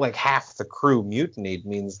fact that like half the crew mutinied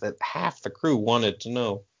means that half the crew wanted to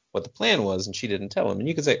know what the plan was, and she didn't tell them. And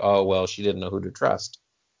you could say, oh, well, she didn't know who to trust.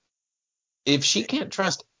 If she can't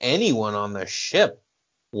trust anyone on the ship,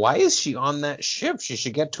 why is she on that ship? She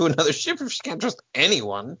should get to another ship if she can't trust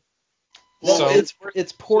anyone. Well, so,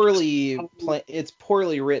 it's poorly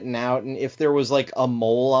written out, and if there was like a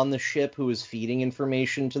mole on the ship who was feeding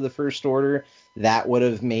information to the First Order, that would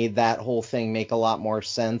have made that whole thing make a lot more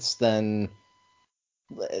sense than.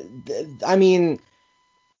 I mean,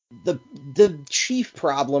 the chief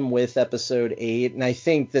problem with Episode 8, and I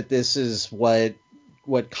think that this is what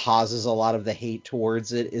causes a lot of the hate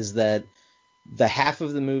towards it, is that the half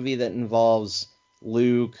of the movie that involves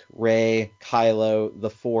Luke, Rey, Kylo, the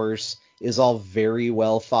Force is all very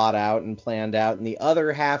well thought out and planned out, and the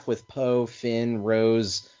other half with Poe, Finn,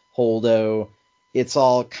 Rose, Holdo, it's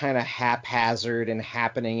all kind of haphazard and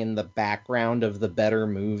happening in the background of the better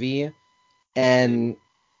movie. And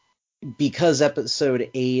because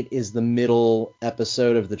Episode 8 is the middle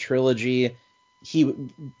episode of the trilogy,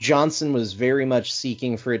 Johnson was very much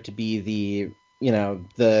seeking for it to be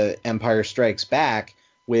the Empire Strikes Back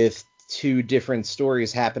with two different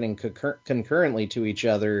stories happening concurrently to each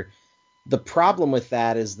other. The problem with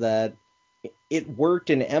that is that it worked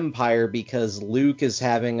in Empire because Luke is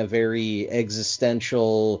having a very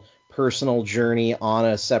existential personal journey on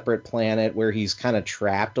a separate planet where he's kind of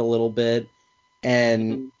trapped a little bit,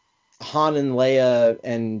 and Han and Leia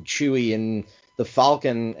and Chewie and the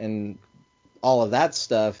Falcon and all of that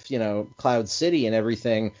stuff, Cloud City and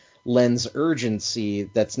everything, lends urgency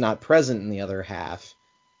that's not present in the other half.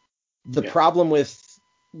 The problem with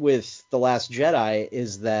The Last Jedi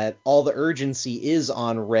is that all the urgency is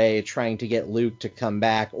on Rey trying to get Luke to come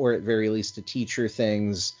back, or at very least to teach her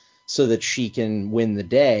things so that she can win the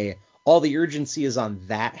day. All the urgency is on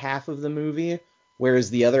that half of the movie, whereas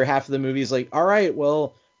the other half of the movie is like, all right,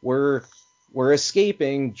 well, we're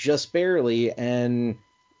escaping just barely, and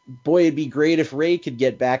boy, it'd be great if Rey could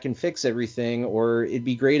get back and fix everything, or it'd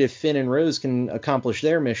be great if Finn and Rose can accomplish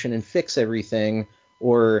their mission and fix everything,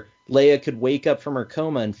 or Leia could wake up from her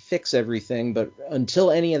coma and fix everything, but until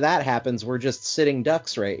any of that happens, we're just sitting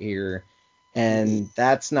ducks right here. And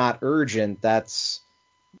that's not urgent. That's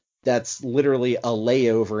literally a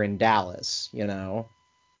layover in Dallas, And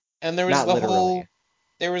there was not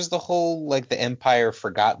the whole like the Empire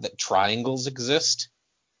forgot that triangles exist.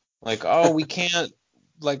 Like, oh, we can't,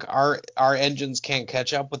 like our engines can't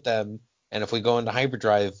catch up with them, and if we go into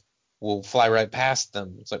hyperdrive, we'll fly right past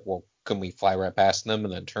them. It's like, well, can we fly right past them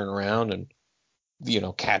and then turn around and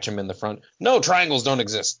catch them in the front? No, triangles don't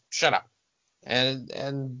exist. Shut up. And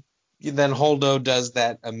then Holdo does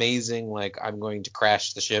that amazing, like, I'm going to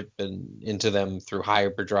crash the ship and into them through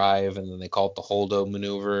hyperdrive, and then they call it the Holdo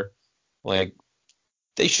maneuver. Like,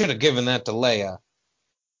 they should have given that to Leia.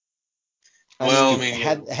 Well,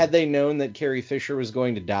 had they known that Carrie Fisher was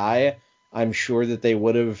going to die, I'm sure that they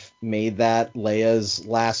would have made that Leia's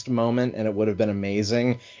last moment, and it would have been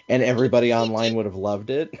amazing, and everybody online would have loved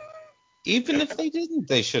it. Even if they didn't,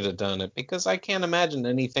 they should have done it, because I can't imagine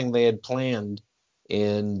anything they had planned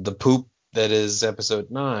in the poop that is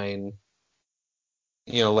episode 9.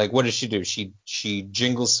 You know, like, what does she do? She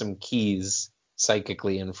jingles some keys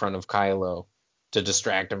psychically in front of Kylo to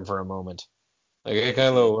distract him for a moment. Like, hey,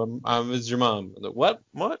 Kylo, it's your mom. What?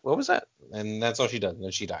 What was that? And that's all she does, and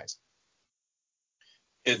then she dies.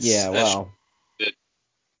 There's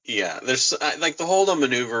like the hold on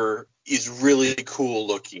maneuver is really cool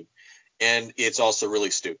looking, and it's also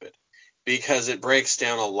really stupid because it breaks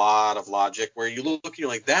down a lot of logic where you look, you're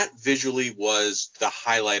like, that visually was the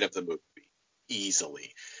highlight of the movie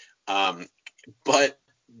easily. But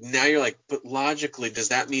now you're like, but logically, does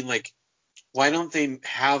that mean, like, why don't they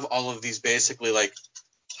have all of these basically like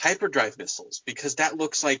hyperdrive missiles? Because that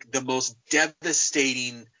looks like the most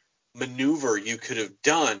devastating maneuver you could have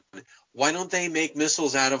done. Why don't they make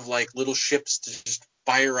missiles out of like little ships to just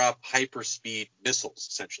fire up hyperspeed missiles,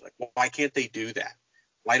 essentially? Like, why can't they do that?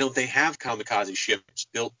 Why don't they have kamikaze ships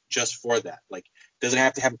built just for that? Like, does it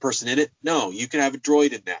have to have a person in it? No, you can have a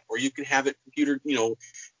droid in that, or you can have it computer,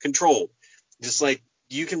 controlled. Just like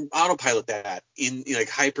you can autopilot that in like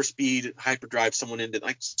hyperspeed, hyperdrive someone into,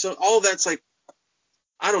 like, so all of that's like,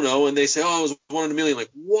 I don't know. And they say, oh, it was 1 in a million.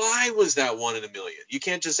 Like, why was that 1 in a million? You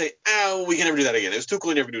can't just say, oh, we can never do that again. It was too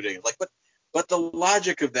cool to never do it again. Like, but the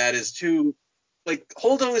logic of that is too, like,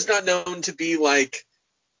 Holdo is not known to be like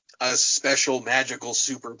a special magical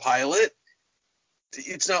super pilot.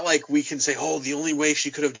 It's not like we can say, oh, the only way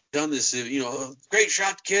she could have done this is, great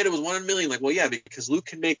shot, kid. It was 1 in a million. Like, well, yeah, because Luke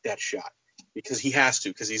can make that shot because he has to,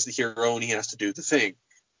 because he's the hero and he has to do the thing.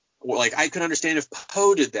 Like, I could understand if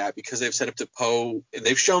Poe did that because they've set up to Poe, and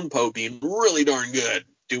they've shown Poe being really darn good,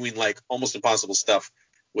 doing like almost impossible stuff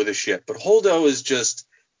with a ship. But Holdo is just,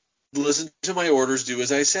 listen to my orders, do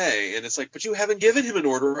as I say. And it's like, but you haven't given him an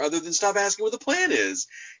order other than stop asking what the plan is.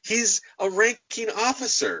 He's a ranking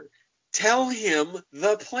officer. Tell him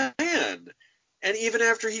the plan. And even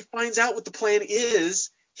after he finds out what the plan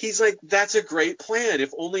is, he's like, that's a great plan.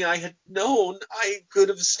 If only I had known, I could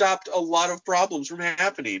have stopped a lot of problems from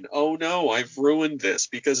happening. Oh no, I've ruined this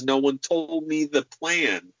because no one told me the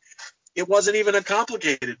plan. It wasn't even a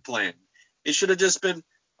complicated plan. It should have just been,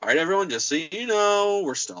 all right, everyone, just so you know,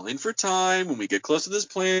 we're stalling for time. When we get close to this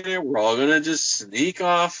planet, we're all going to just sneak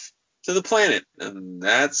off to the planet. And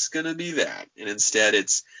that's going to be that. And instead,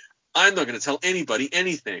 it's, I'm not going to tell anybody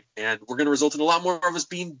anything. And we're going to result in a lot more of us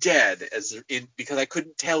being dead because I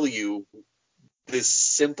couldn't tell you this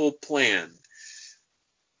simple plan.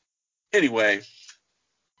 Anyway.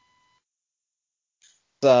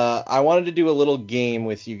 I wanted to do a little game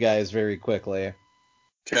with you guys very quickly.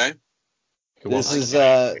 Okay. This is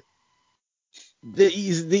the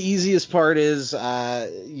easiest part is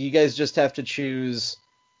you guys just have to choose.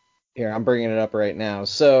 Here, I'm bringing it up right now.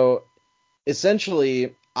 So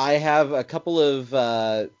essentially, I have a couple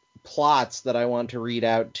of plots that I want to read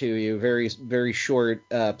out to you, very very short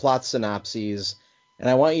plot synopses, and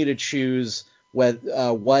I want you to choose what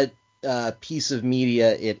piece of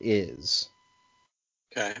media it is.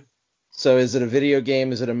 Okay. So is it a video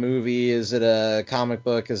game? Is it a movie? Is it a comic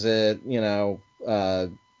book? Is it,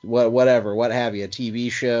 whatever, what have you, a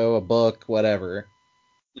TV show, a book, whatever.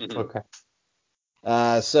 Mm-hmm. Okay.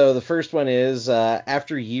 So the first one is,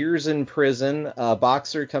 after years in prison, a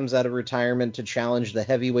boxer comes out of retirement to challenge the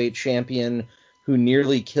heavyweight champion who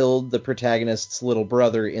nearly killed the protagonist's little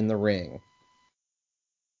brother in the ring.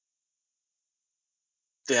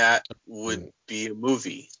 That would be a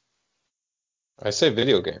movie. I say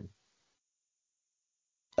video game.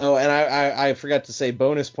 Oh, and I forgot to say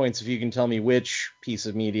bonus points if you can tell me which piece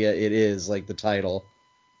of media it is, like the title.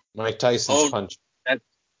 Mike Tyson's Punch.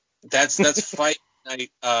 That's Fight Night.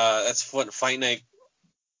 That's what, Fight Night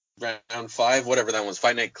Round 5, whatever that was.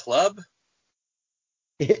 Fight Night Club.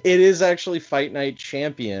 It is actually Fight Night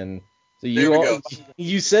Champion. So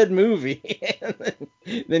you said movie, and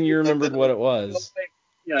then you remembered what it was.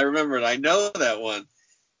 Yeah, I remembered. I know that one.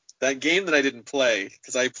 That game that I didn't play,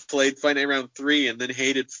 because I played Fight Night Round 3 and then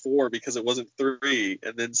hated 4 because it wasn't 3,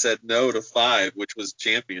 and then said no to 5, which was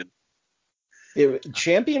Champion.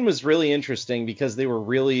 Champion was really interesting because they were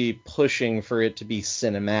really pushing for it to be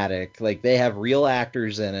cinematic. Like, they have real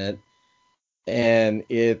actors in it, and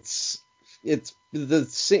it's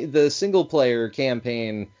the single player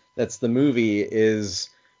campaign that's the movie is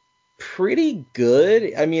pretty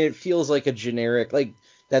good. I mean, it feels like a generic, like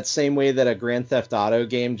that same way that a Grand Theft Auto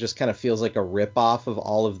game just kind of feels like a ripoff of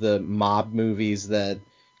all of the mob movies that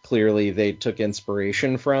clearly they took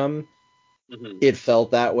inspiration from. Mm-hmm. It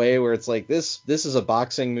felt that way, where it's like, this is a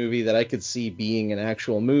boxing movie that I could see being an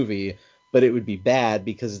actual movie, but it would be bad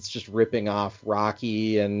because it's just ripping off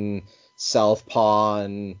Rocky and Southpaw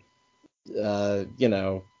and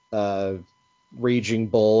Raging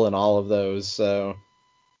Bull and all of those. So,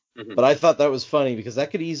 but I thought that was funny because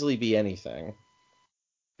that could easily be anything.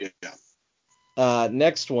 Yeah.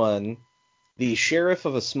 Next one. The sheriff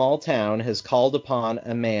of a small town has called upon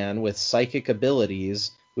a man with psychic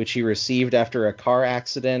abilities, which he received after a car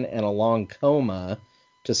accident and a long coma,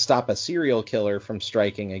 to stop a serial killer from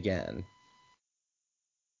striking again.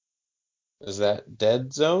 Is that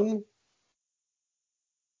Dead Zone?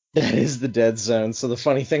 That is the Dead Zone. So the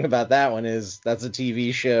funny thing about that one is that's a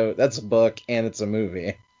TV show, that's a book, and it's a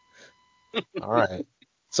movie. All right.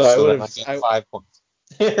 So I would have get 5 points.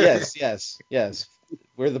 yes.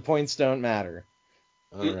 Where the points don't matter.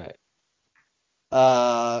 All right.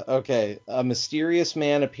 Okay. A mysterious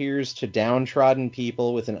man appears to downtrodden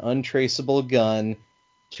people with an untraceable gun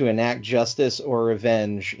to enact justice or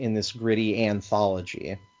revenge in this gritty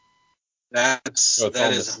anthology. That is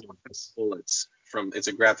Bullets from. It's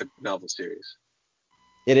a graphic novel series.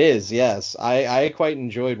 It is, yes. I quite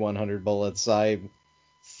enjoyed 100 Bullets. I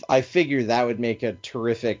figured that would make a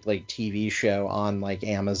terrific TV show on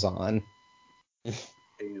Amazon.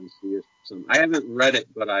 AMC or something. I haven't read it,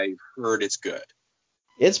 but I've heard it's good.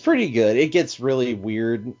 It's pretty good. It gets really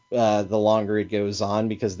weird the longer it goes on,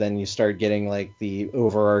 because then you start getting the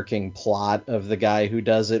overarching plot of the guy who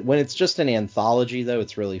does it. When it's just an anthology, though,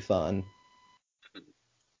 it's really fun.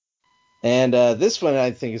 And this one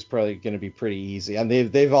I think is probably going to be pretty easy. I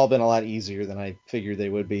mean, they've all been a lot easier than I figured they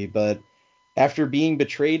would be. But after being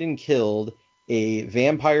betrayed and killed, a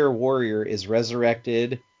vampire warrior is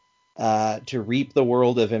resurrected to reap the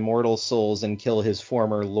world of immortal souls and kill his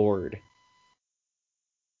former lord.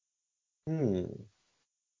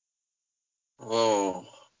 Oh.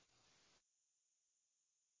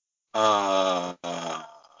 I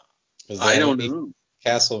don't know.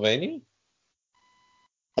 Castlevania?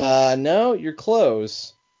 No, you're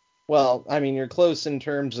close. Well, I mean, you're close in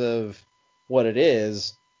terms of what it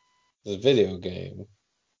is. It's a video game.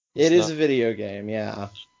 It is a video game, yeah.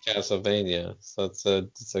 Castlevania. So it's a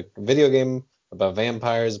video game about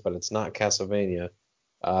vampires, but it's not Castlevania.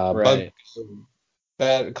 Right.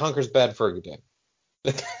 Conquers Bad Fur Day.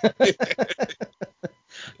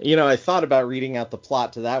 I thought about reading out the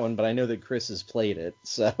plot to that one, but I know that Chris has played it,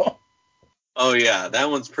 so. Oh yeah, that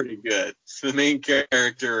one's pretty good. The main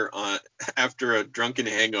character, after a drunken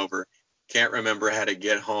hangover, can't remember how to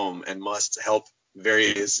get home and must help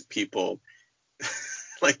various people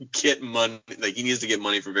get money. He needs to get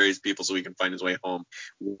money from various people so he can find his way home,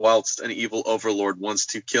 whilst an evil overlord wants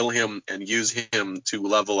to kill him and use him to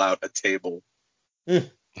level out a table.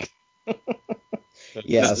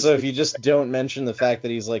 Yeah, so if you just don't mention the fact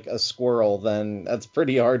that he's a squirrel, then that's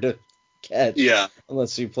pretty hard to catch. Yeah.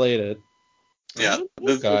 Unless you played it. Yeah.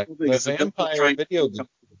 The vampire video game.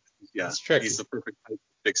 Yeah, he's the perfect type to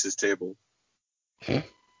fix his table.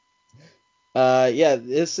 Yeah,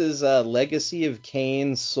 this is Legacy of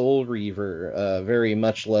Kain Soul Reaver, a very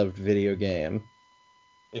much loved video game.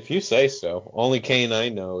 If you say so. Only Kain I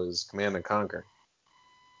know is Command and Conquer.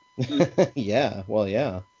 Yeah, well,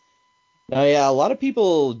 yeah. Now, yeah, a lot of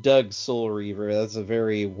people dug Soul Reaver. That's a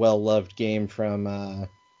very well-loved game from, I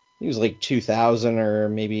think it was 2000 or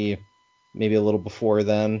maybe a little before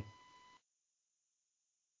then.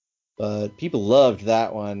 But people loved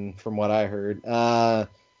that one from what I heard. That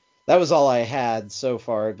was all I had so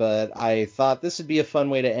far, but I thought this would be a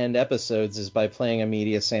fun way to end episodes is by playing a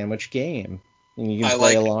media sandwich game. And you can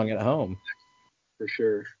play along at home. For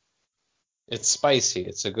sure. It's spicy.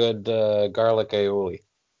 It's a good garlic aioli.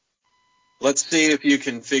 Let's see if you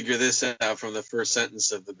can figure this out from the first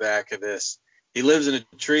sentence of the back of this. He lives in a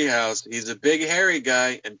treehouse. He's a big, hairy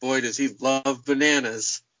guy, and boy, does he love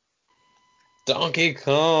bananas. Donkey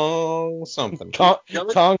Kong something.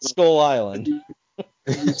 Kong Skull Island.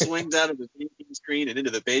 He swings out of the screen and into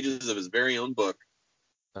the pages of his very own book.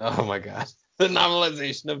 Oh my god. The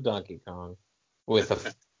novelization of Donkey Kong with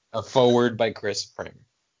a foreword by Chris Pranger.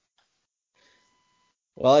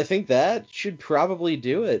 Well, I think that should probably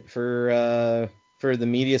do it for the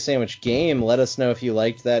media sandwich game. Let us know if you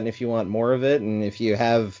liked that and if you want more of it, and if you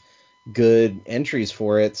have good entries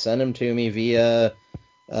for it, send them to me via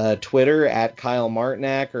Twitter at Kyle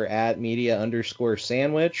Martinak or at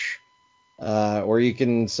media_sandwich. Or you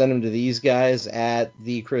can send them to these guys at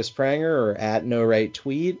the Chris Pranger or at No Right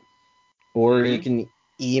Tweet. Or you can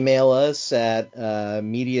email us at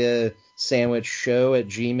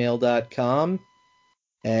mediasandwichshow@gmail.com.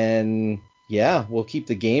 And Yeah, we'll keep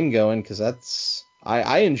the game going because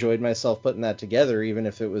I enjoyed myself putting that together, even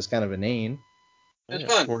if it was kind of inane. It's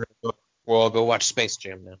fun. We'll all go watch Space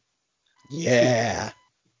Jam now. Yeah.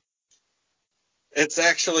 It's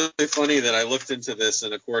actually funny that I looked into this,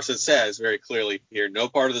 and of course it says very clearly here, no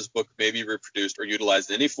part of this book may be reproduced or utilized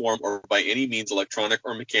in any form or by any means electronic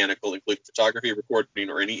or mechanical, including photography, recording,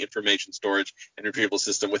 or any information storage and retrieval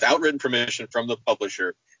system without written permission from the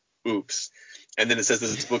publisher. Oops. And then it says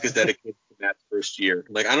this book is dedicated to Matt's first year.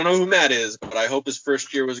 Like, I don't know who Matt is, but I hope his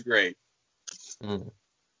first year was great.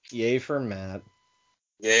 Yay for Matt.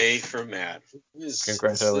 Yay for Matt.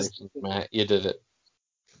 Congratulations, Matt. You did it.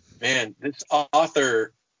 Man, this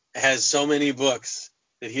author has so many books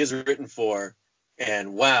that he has written for,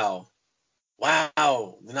 and wow, the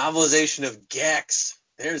novelization of Gex.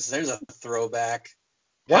 There's a throwback.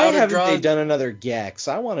 Why haven't they done another Gex?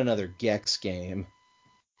 I want another Gex game.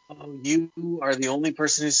 Oh, you are the only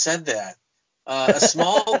person who said that. A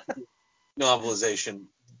small novelization,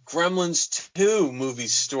 Gremlins 2 movie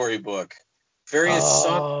storybook, various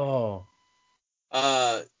songs.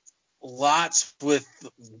 Lots with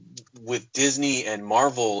Disney and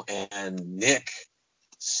Marvel and Nick.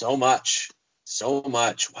 So much.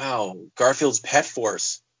 Wow. Garfield's Pet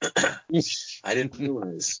Force. I didn't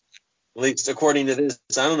realize. At least according to this,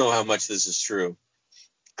 I don't know how much this is true.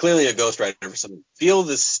 Clearly a ghostwriter for something. Feel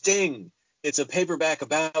the Sting. It's a paperback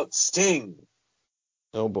about Sting.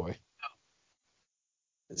 Oh boy.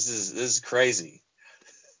 This is crazy.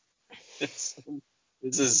 This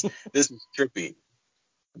is trippy.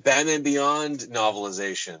 Batman Beyond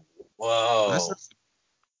novelization. Whoa.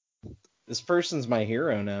 This person's my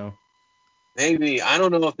hero now. Maybe. I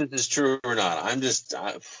don't know if this is true or not.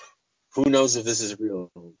 Who knows if this is real.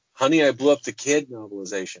 Honey, I Blew Up the Kid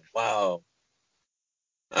novelization. Wow.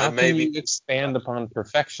 How can you expand upon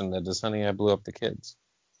perfection that is Honey, I Blew Up the Kids?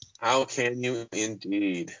 How can you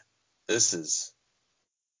indeed? This is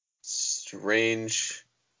strange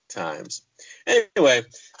times. Anyway,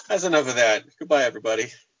 that's enough of that. Goodbye, everybody.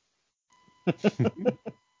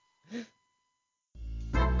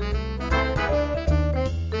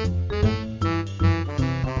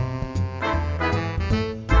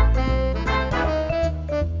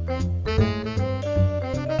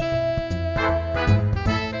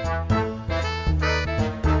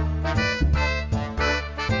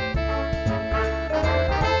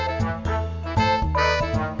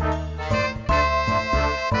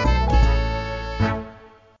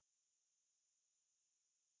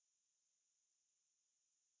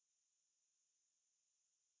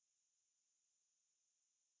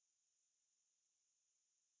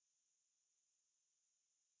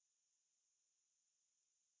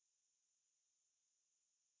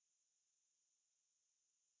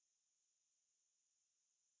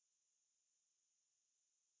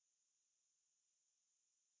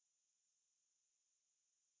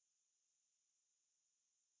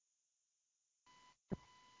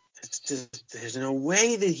 It's just, there's no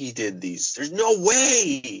way that he did these. There's no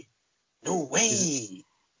way. No way.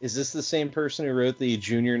 Is this the same person who wrote the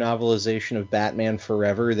junior novelization of Batman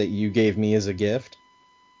Forever that you gave me as a gift?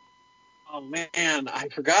 Oh, man. I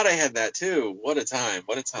forgot I had that, too. What a time.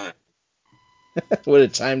 What a time. What a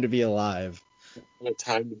time to be alive. What a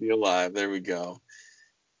time to be alive. There we go.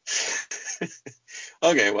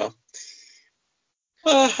 Okay, well.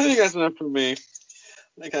 I think that's enough for me.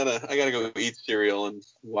 I gotta go eat cereal and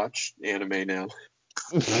watch anime now.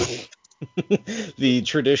 The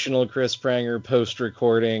traditional Chris Pranger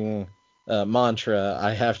post-recording mantra,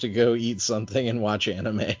 I have to go eat something and watch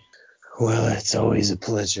anime. Well, it's always a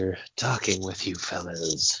pleasure talking with you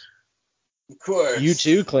fellas. Of course. You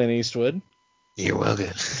too, Clint Eastwood. You're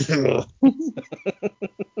welcome.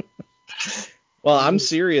 Well, I'm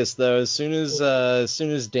serious though. As soon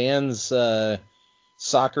as Dan's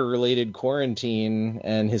soccer-related quarantine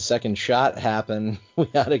and his second shot happen, we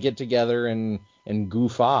ought to get together and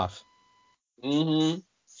goof off. Mm-hmm.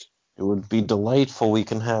 It would be delightful. We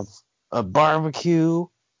can have a barbecue,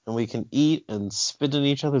 and we can eat and spit in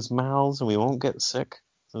each other's mouths, and we won't get sick.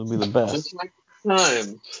 It'll be the best. Just like the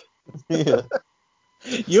time. Yeah.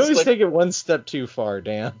 You always take it one step too far,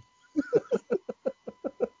 Dan.